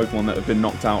all the Pokemon that have been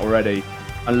knocked out already,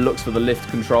 and looks for the lift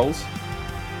controls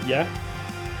Yeah?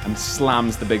 and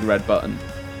slams the big red button,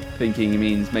 thinking he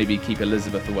means maybe keep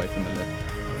Elizabeth away from the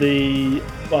lift. The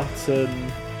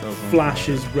button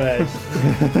flashes red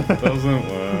Doesn't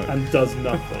work. and does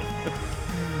nothing.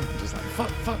 Just like,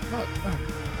 fuck.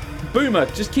 Boomer,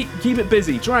 just keep it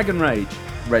busy. Dragon Rage.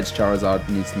 Red's Charizard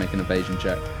needs to make an evasion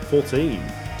check. 14.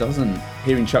 Doesn't.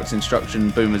 Hearing Chuck's instruction,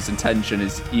 Boomer's intention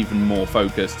is even more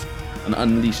focused. And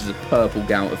unleashes a purple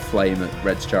gout of flame at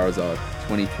Red's Charizard.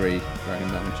 23 dragon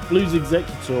damage. Blue's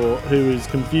Executor, who is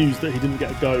confused that he didn't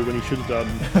get a go when he should have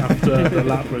done after the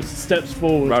Lapras, steps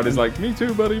forward. Rowdy's like, me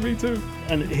too, buddy, me too.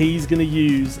 And he's going to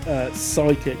use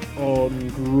Psychic on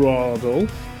Groddle.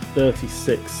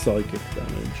 36 psychic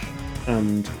damage.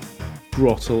 And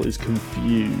Grottle is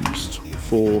confused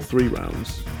for 3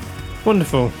 rounds.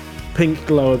 Wonderful. Pink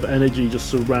glow of energy just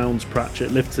surrounds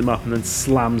Pratchett, lifts him up, and then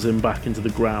slams him back into the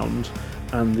ground.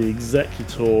 And the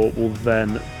Executor will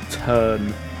then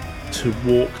turn to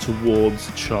walk towards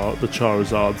the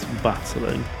Charizards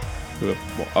battling.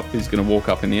 He's going to walk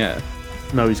up in the air.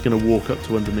 No, he's going to walk up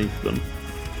to underneath them.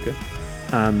 Okay.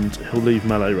 And he'll leave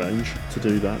melee range to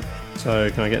do that. So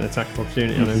can I get an attack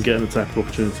opportunity on And him? get an attack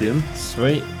opportunity in.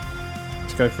 Sweet.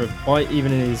 Let's go for a bite.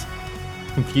 Even in his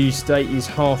confused state, he's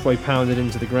halfway pounded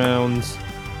into the ground.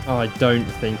 I don't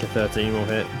think a 13 will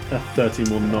hit. A 13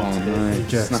 will not Oh hit. no,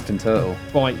 Just- snapping turtle.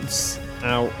 Bites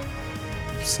out,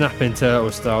 snapping turtle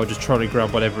style, just trying to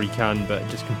grab whatever he can, but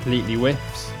just completely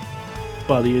whiffs.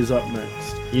 Buddy is up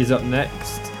next. He is up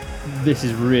next. This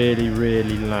is really,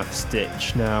 really last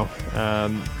ditch now.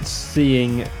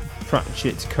 Seeing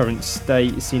Pratchett's current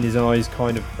state, seeing his eyes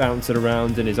kind of bouncing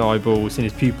around in his eyeballs, seeing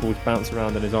his pupils bounce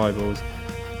around in his eyeballs,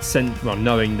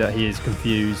 knowing that he is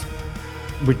confused,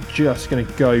 we're just going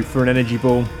to go for an energy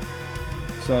ball.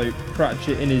 So So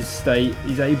Pratchett in his state,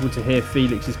 he's able to hear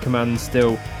Felix's commands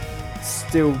still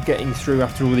getting through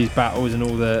after all these battles and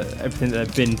everything that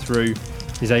they've been through.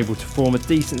 He's able to form a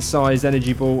decent sized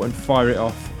energy ball and fire it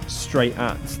off straight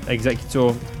at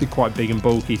Executor. They're quite big and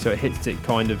bulky, so it hits it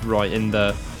kind of right in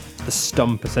the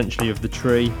stump essentially of the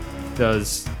tree.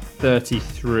 Does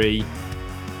 33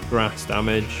 grass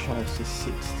damage. 5 to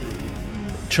 16.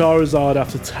 Charizard,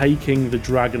 after taking the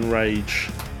Dragon Rage,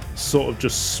 sort of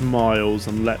just smiles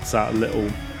and lets out a little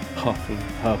puff of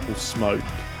purple smoke,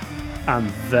 and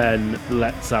then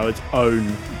lets out its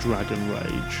own Dragon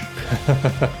Rage.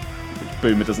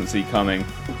 Boomer doesn't see coming.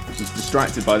 She's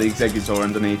distracted by the Executor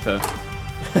underneath her,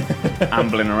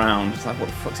 ambling around. She's like, what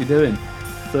the fuck's he doing?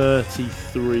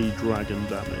 33 dragon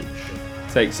damage.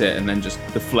 Takes it, and then just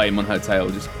the flame on her tail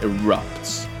just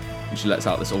erupts, and she lets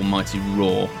out this almighty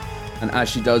roar. And as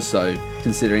she does so,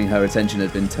 considering her attention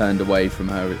had been turned away from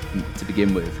her to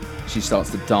begin with, she starts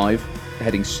to dive,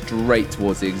 heading straight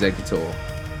towards the Executor.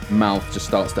 Mouth just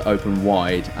starts to open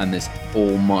wide, and this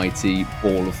almighty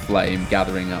ball of flame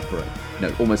gathering up her,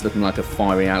 almost looking like a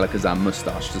fiery Alakazam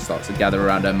moustache, just starts to gather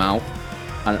around her mouth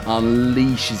and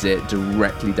unleashes it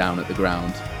directly down at the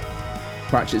ground.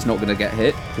 Pratchett's not going to get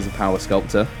hit because of Power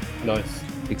Sculptor. Nice.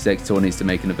 Executor needs to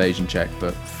make an evasion check,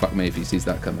 but fuck me if he sees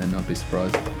that come in, I'd be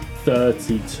surprised.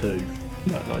 32.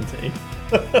 Not 19.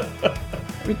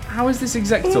 I mean, how is this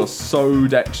Executor so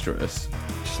dexterous?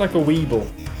 Just like a Weeble,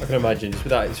 I can imagine, just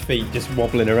without its feet just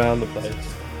wobbling around the place.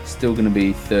 Still going to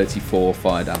be 34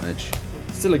 fire damage.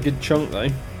 Still a good chunk though.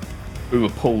 Boomer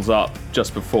pulls up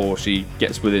just before she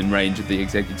gets within range of the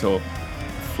Executor,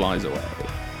 flies away.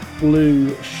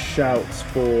 Blue shouts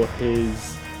for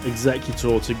his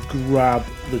Executor to grab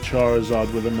the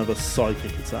Charizard with another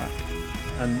psychic attack,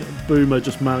 and Boomer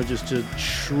just manages to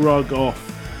shrug off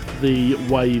the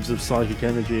waves of psychic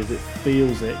energy as it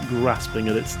feels it grasping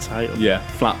at its tail. Yeah,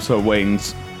 flaps her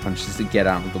wings. Manages to get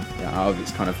out of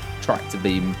its kind of tractor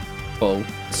beam ball.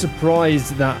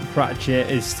 Surprised that Pratchett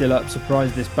is still up,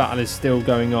 surprised this battle is still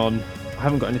going on. I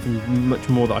haven't got anything much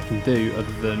more that I can do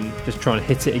other than just trying to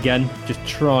hit it again. Just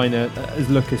trying to, as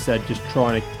Lucas said, just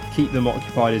trying to keep them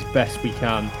occupied as best we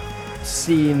can.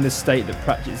 Seeing the state that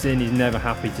Pratchett's in, he's never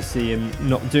happy to see him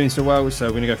not doing so well, so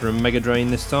we're going to go for a Mega Drain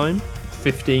this time.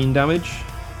 15 damage.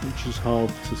 Which is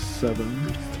half to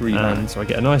 7. 3 And so I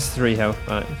get a nice 3 health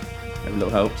back. Every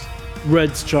little helps.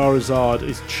 Red's Charizard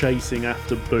is chasing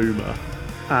after Boomer,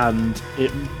 and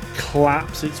it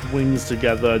claps its wings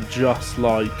together just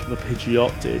like the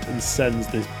Pidgeot did and sends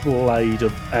this blade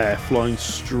of air flying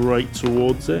straight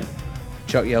towards it.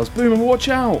 Chuck yells, "Boomer, watch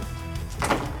out!"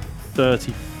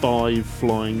 35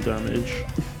 flying damage.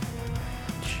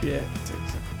 Shit.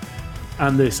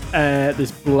 And this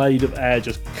blade of air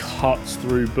just cuts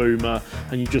through Boomer,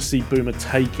 and you just see Boomer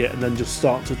take it and then just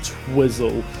start to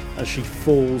twizzle as she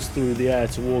falls through the air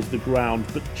towards the ground,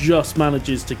 but just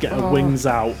manages to get her wings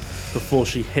out before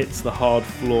she hits the hard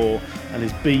floor and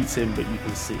is beaten, but you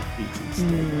can see it beaten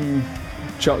still.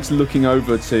 Chuck's looking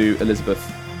over to Elizabeth.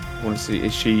 I want to see,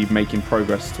 is she making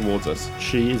progress towards us?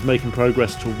 She is making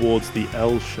progress towards the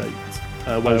L-shaped,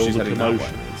 where all she's the heading that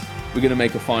commotion way. is. We're going to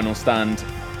make a final stand.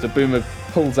 So Boomer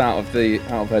pulls out of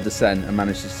her descent and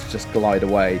manages to just glide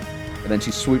away, and then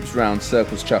she swoops round,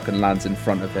 circles Chuck, and lands in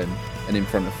front of him and in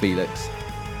front of Felix.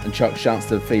 And Chuck shouts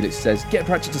to Felix, says, "Get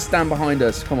Pratchett to stand behind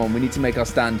us. Come on, we need to make our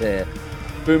stand here."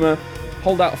 Boomer,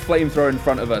 hold out a flamethrower in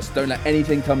front of us. Don't let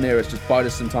anything come near us. Just bide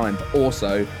us some time. But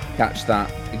also catch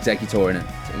that Executor in it.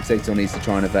 So Executor needs to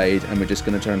try and evade, and we're just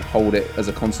going to try and hold it as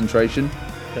a concentration.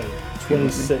 Okay,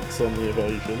 26 on the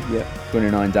evasion. Yeah,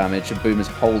 29 damage, and Boomer's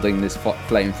holding this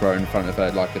flamethrower in front of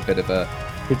her like a bit of a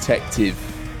protective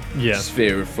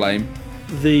sphere of flame.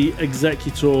 The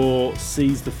Executor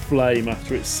sees the flame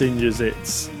after it singes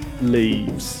its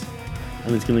leaves,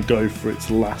 and it's going to go for its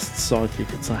last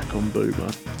psychic attack on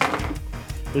Boomer.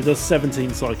 It does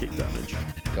 17 psychic damage.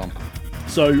 Gone.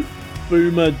 So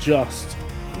Boomer just...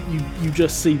 You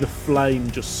just see the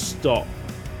flame just stop.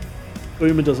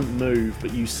 Boomer doesn't move,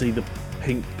 but you see the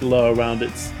pink glow around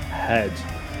its head,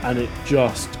 and it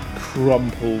just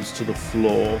crumples to the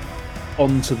floor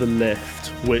onto the lift,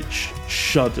 which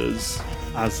shudders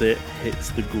as it hits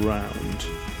the ground.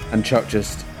 And Chuck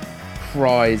just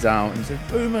cries out and says,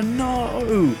 "Boomer,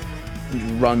 no!"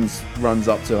 And runs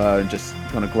up to her and just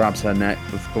kind of grabs her neck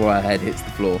before her head hits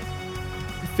the floor.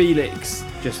 Felix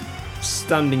just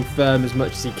standing firm as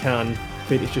much as he can.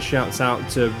 Felix just shouts out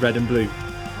to Red and Blue,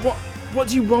 What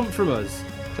do you want from us?"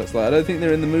 Chuck's like, "I don't think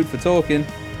they're in the mood for talking."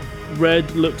 Red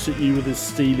looks at you with his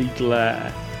steely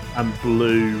glare, and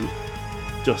Blue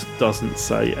just doesn't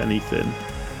say anything.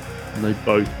 And they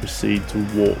both proceed to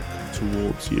walk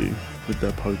towards you with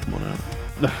their Pokemon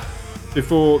out.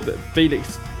 Before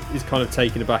Felix is kind of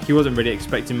taken aback. He wasn't really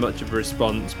expecting much of a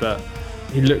response, but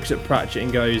he looks at Pratchett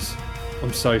and goes,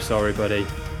 "I'm so sorry, buddy.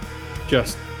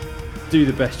 Just do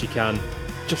the best you can.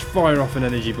 Just fire off an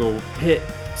energy ball. Hit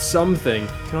something.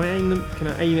 Can I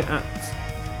aim it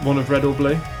at one of red or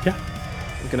blue? Yeah.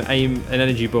 I'm going to aim an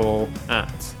energy ball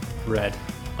at red.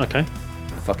 Okay.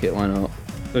 Fuck it, why not?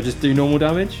 So just do normal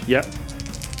damage? Yep.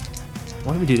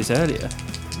 Why didn't we do this earlier?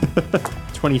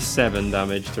 27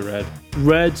 damage to red.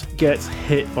 Red gets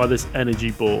hit by this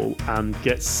energy ball and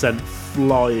gets sent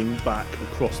flying back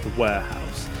across the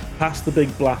warehouse, past the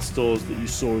big blast doors that you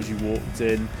saw as you walked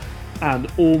in,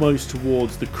 and almost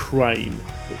towards the crane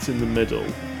that's in the middle,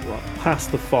 right,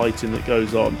 past the fighting that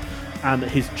goes on, and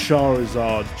his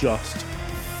Charizard just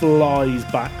flies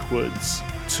backwards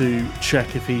to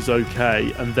check if he's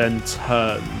okay, and then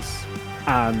turns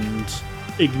and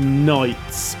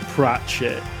ignites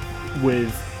Pratchett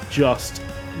with just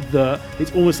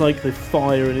it's almost like the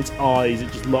fire in its eyes.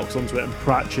 It just locks onto it, and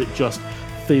Pratchett just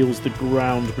feels the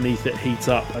ground beneath it heat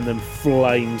up, and then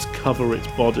flames cover its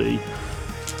body.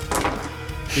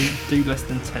 Do less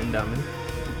than 10 damage.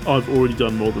 I've already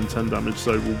done more than 10 damage,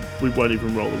 so we won't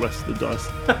even roll the rest of the dice.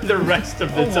 The rest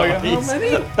of the dice. How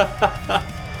many?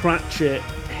 Pratchett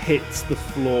hits the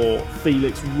floor.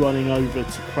 Felix running over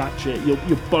to Pratchett. You're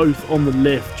both on the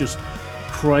lift, just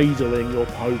cradling your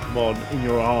Pokemon in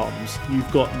your arms.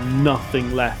 You've got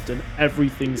nothing left, and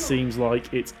everything seems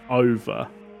like it's over.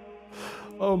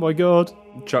 Oh my god.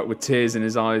 Chuck, with tears in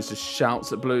his eyes, just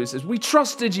shouts at Blue and says, "We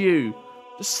trusted you!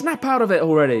 Just snap out of it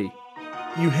already!"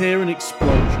 You hear an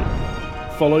explosion,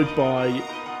 followed by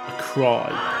a cry,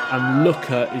 and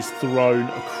Looker is thrown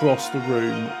across the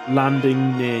room,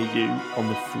 landing near you on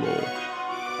the floor.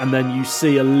 And then you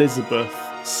see Elizabeth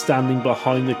standing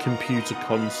behind the computer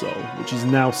console, which is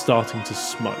now starting to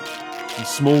smoke, and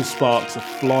small sparks are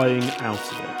flying out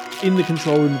of it. In the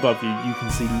control room above you, you can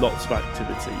see lots of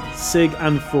activity. Sig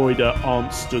and Freuda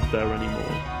aren't stood there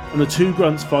anymore, and the two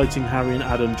grunts fighting Harry and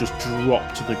Adam just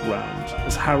drop to the ground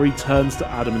as Harry turns to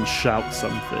Adam and shouts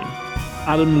something.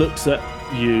 Adam looks at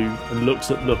you and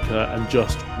looks at Looker and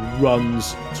just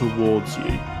runs towards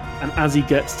you. And as he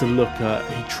gets to Looker,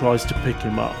 he tries to pick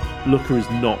him up. Looker is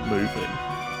not moving.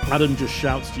 Adam just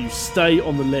shouts to you, "Stay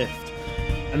on the lift."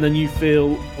 And then you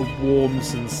feel a warm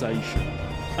sensation.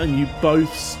 And you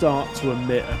both start to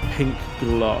emit a pink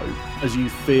glow as you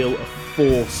feel a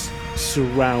force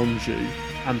surround you.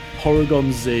 And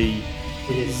Porygon Z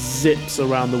zips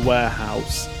around the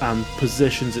warehouse and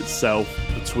positions itself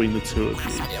between the two of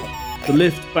you. The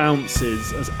lift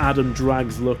bounces as Adam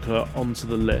drags Looker onto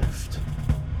the lift.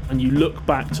 And you look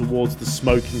back towards the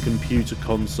smoking computer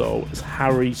console as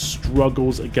Harry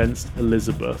struggles against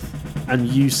Elizabeth, and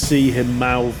you see him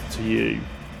mouth to you,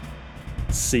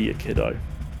 "See ya, kiddo."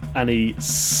 And he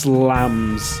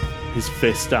slams his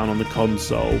fist down on the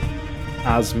console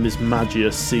as Miss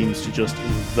Magia seems to just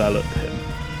envelop him.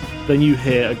 Then you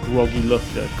hear a groggy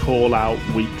Looker call out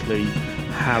weakly,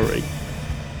 "Harry,"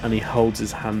 and he holds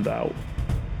his hand out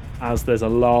as there's a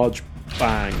large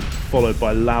bang followed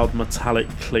by loud metallic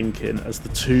clinking as the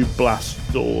two blast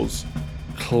doors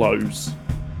close,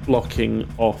 blocking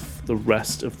off the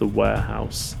rest of the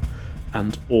warehouse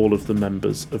and all of the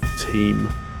members of Team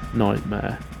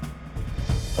Nightmare,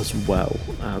 as well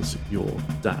as your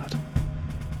dad.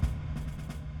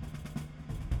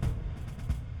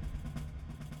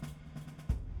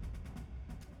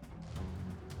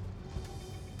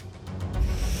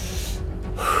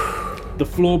 The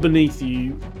floor beneath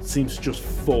you seems to just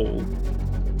fall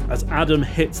as Adam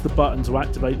hits the button to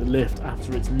activate the lift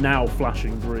after it's now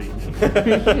flashing green.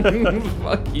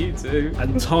 Fuck you too.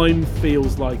 And time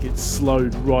feels like it's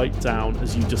slowed right down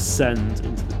as you descend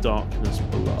into the darkness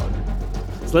below.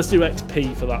 So let's do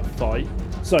XP for that fight.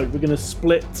 So we're going to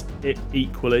split it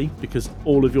equally because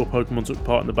all of your Pokemon took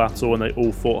part in the battle and they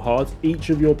all fought hard. Each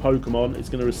of your Pokemon is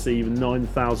going to receive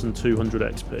 9,200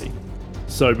 XP.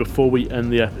 So before we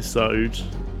end the episode,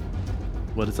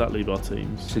 where does that leave our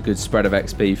teams? It's a good spread of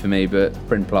XP for me, but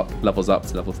Prinplup levels up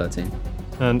to level 13.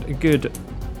 And a good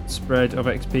spread of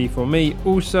XP for me.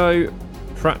 Also,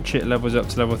 Pratchett levels up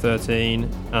to level 13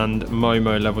 and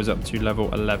Momo levels up to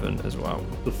level 11 as well.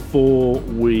 Before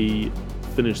we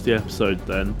finish the episode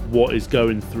then, what is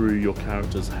going through your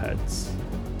characters' heads?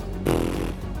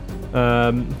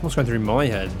 What's going through my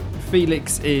head?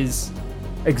 Felix is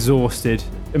exhausted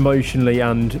emotionally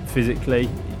and physically.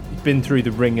 He's been through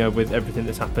the ringer with everything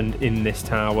that's happened in this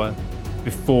tower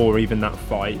before even that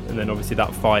fight, and then obviously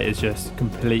that fight has just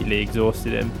completely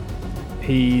exhausted him.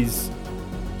 He's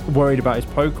worried about his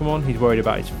Pokemon, he's worried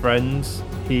about his friends.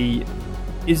 He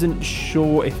isn't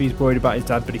sure if he's worried about his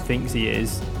dad, but he thinks he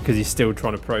is because he's still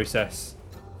trying to process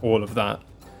all of that.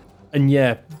 And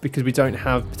yeah, because we don't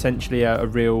have potentially a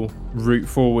real route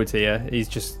forward here, he's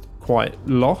just quite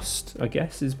lost, I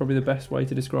guess, is probably the best way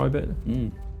to describe it.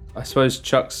 I suppose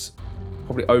Chuck's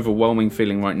probably overwhelming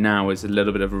feeling right now is a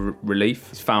little bit of a relief.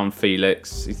 He's found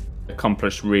Felix. He's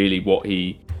accomplished really what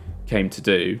he came to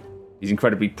do. He's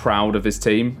incredibly proud of his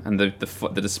team and the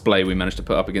display we managed to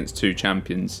put up against 2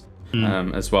 champions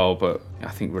as well. But I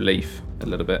think relief a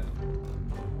little bit.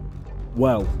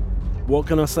 Well, what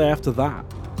can I say after that?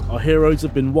 Our heroes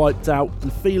have been wiped out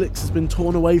and Felix has been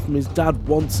torn away from his dad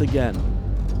once again.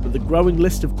 But the growing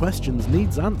list of questions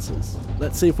needs answers.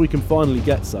 Let's see if we can finally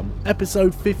get some.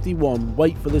 Episode 51,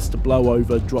 Wait for This to Blow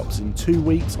Over, drops in 2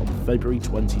 weeks on February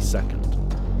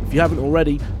 22nd. If you haven't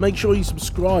already, make sure you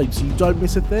subscribe so you don't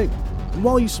miss a thing. And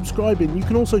while you're subscribing, you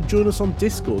can also join us on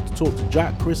Discord to talk to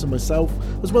Jack, Chris and myself,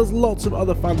 as well as lots of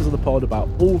other fans of the pod about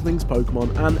all things Pokemon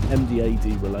and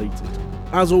MDAD related.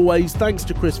 As always, thanks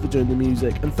to Chris for doing the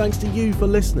music, and thanks to you for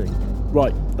listening.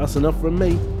 Right, that's enough from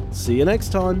me. See you next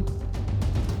time.